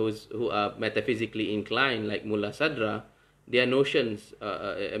 who are metaphysically inclined, like Mullah Sadra, their notions,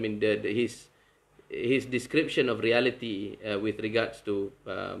 his description of reality with regards to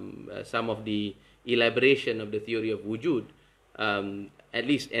some of the elaboration of the theory of wujud, at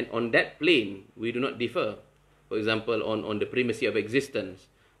least, and on that plane, we do not differ. For example, on the primacy of existence,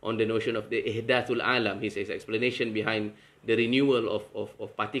 on the notion of the ihdathul alam, his explanation behind the renewal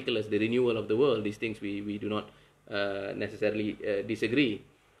of particulars, the renewal of the world, these things we do not necessarily disagree.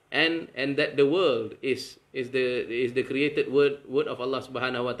 And that the world is the created word of Allah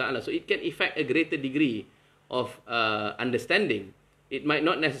subhanahu wa ta'ala. So it can effect a greater degree of understanding. It might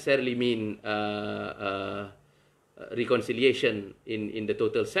not necessarily mean reconciliation in the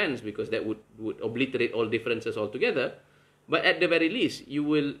total sense, because that would obliterate all differences altogether. But at the very least, you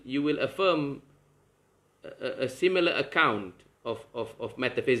will affirm a similar account of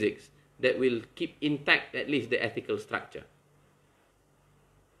metaphysics that will keep intact at least the ethical structure.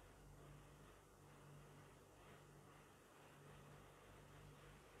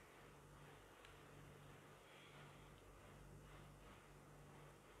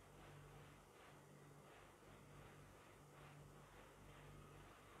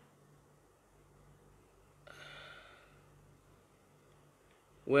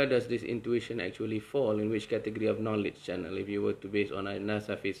 Where does this intuition actually fall? In which category of knowledge channel, if you were to base on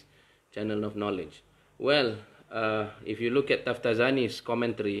al-Nasafi's channel of knowledge? Well, if you look at Taftazani's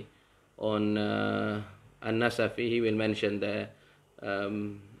commentary on al-Nasafi, he will mention that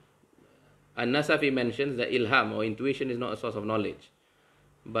al-Nasafi mentions that ilham or intuition is not a source of knowledge.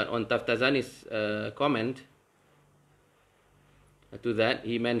 But on Taftazani's comment to that,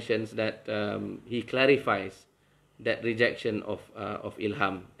 he mentions that he clarifies that rejection of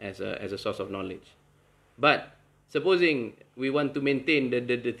ilham as a source of knowledge. But supposing we want to maintain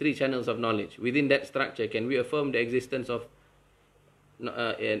the three channels of knowledge within that structure, can we affirm the existence of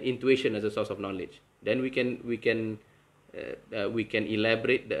an intuition as a source of knowledge? Then we can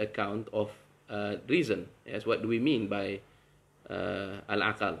elaborate the account of reason. Yes, what do we mean by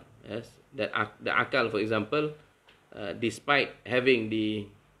al-aqal? Yes, that the aqal, for example, despite having the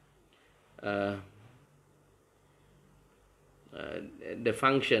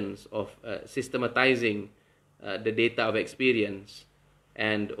functions of systematizing the data of experience,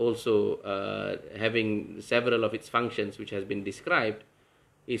 and also having several of its functions which has been described,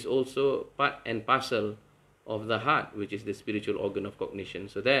 is also part and parcel of the heart, which is the spiritual organ of cognition.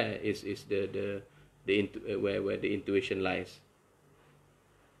 So there is where the intuition lies.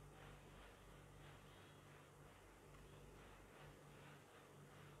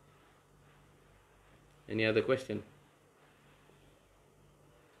 Any other question?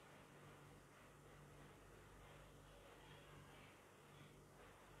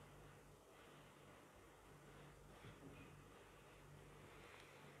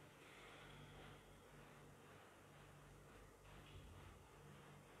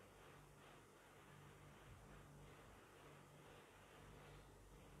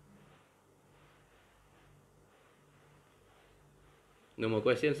 No more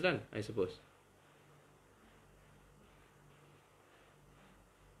questions then, I suppose.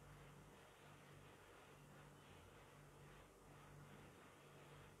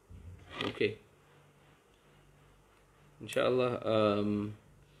 Okay. Inshallah,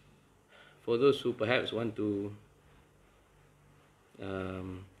 for those who perhaps want to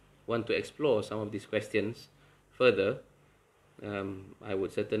explore some of these questions further, I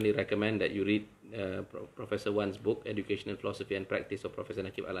would certainly recommend that you read Professor Wan's book, Educational Philosophy and Practice of Professor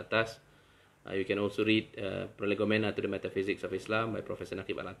Naquib al-Attas. You can also read Prolegomena to the Metaphysics of Islam by Professor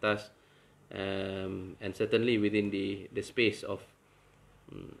Naquib al-Attas. And certainly within the space of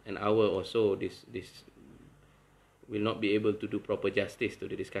an hour or so, this will not be able to do proper justice to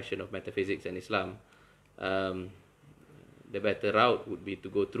the discussion of metaphysics and Islam. The better route would be to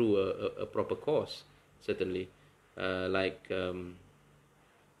go through a proper course, certainly, like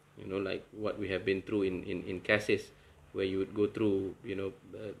like what we have been through in CASIS, where you would go through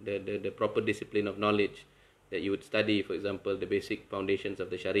the proper discipline of knowledge, that you would study, for example, the basic foundations of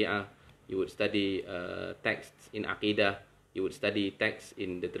the Sharia. You would study texts in Aqidah. You would study texts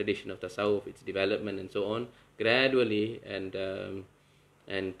in the tradition of Tasawwuf, its development, and so on, gradually, and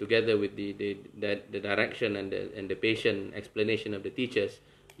together with the direction and the patient explanation of the teachers,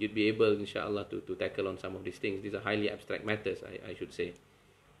 you'd be able, inshallah, to tackle on some of these things. These are highly abstract matters, I should say,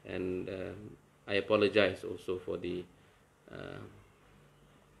 and I apologize also for the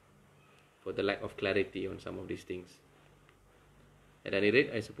lack of clarity on some of these things. At any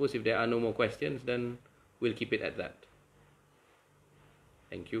rate, I suppose if there are no more questions, then we'll keep it at that.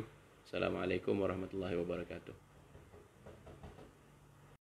 Thank you. Assalamu alaikum warahmatullahi wabarakatuh.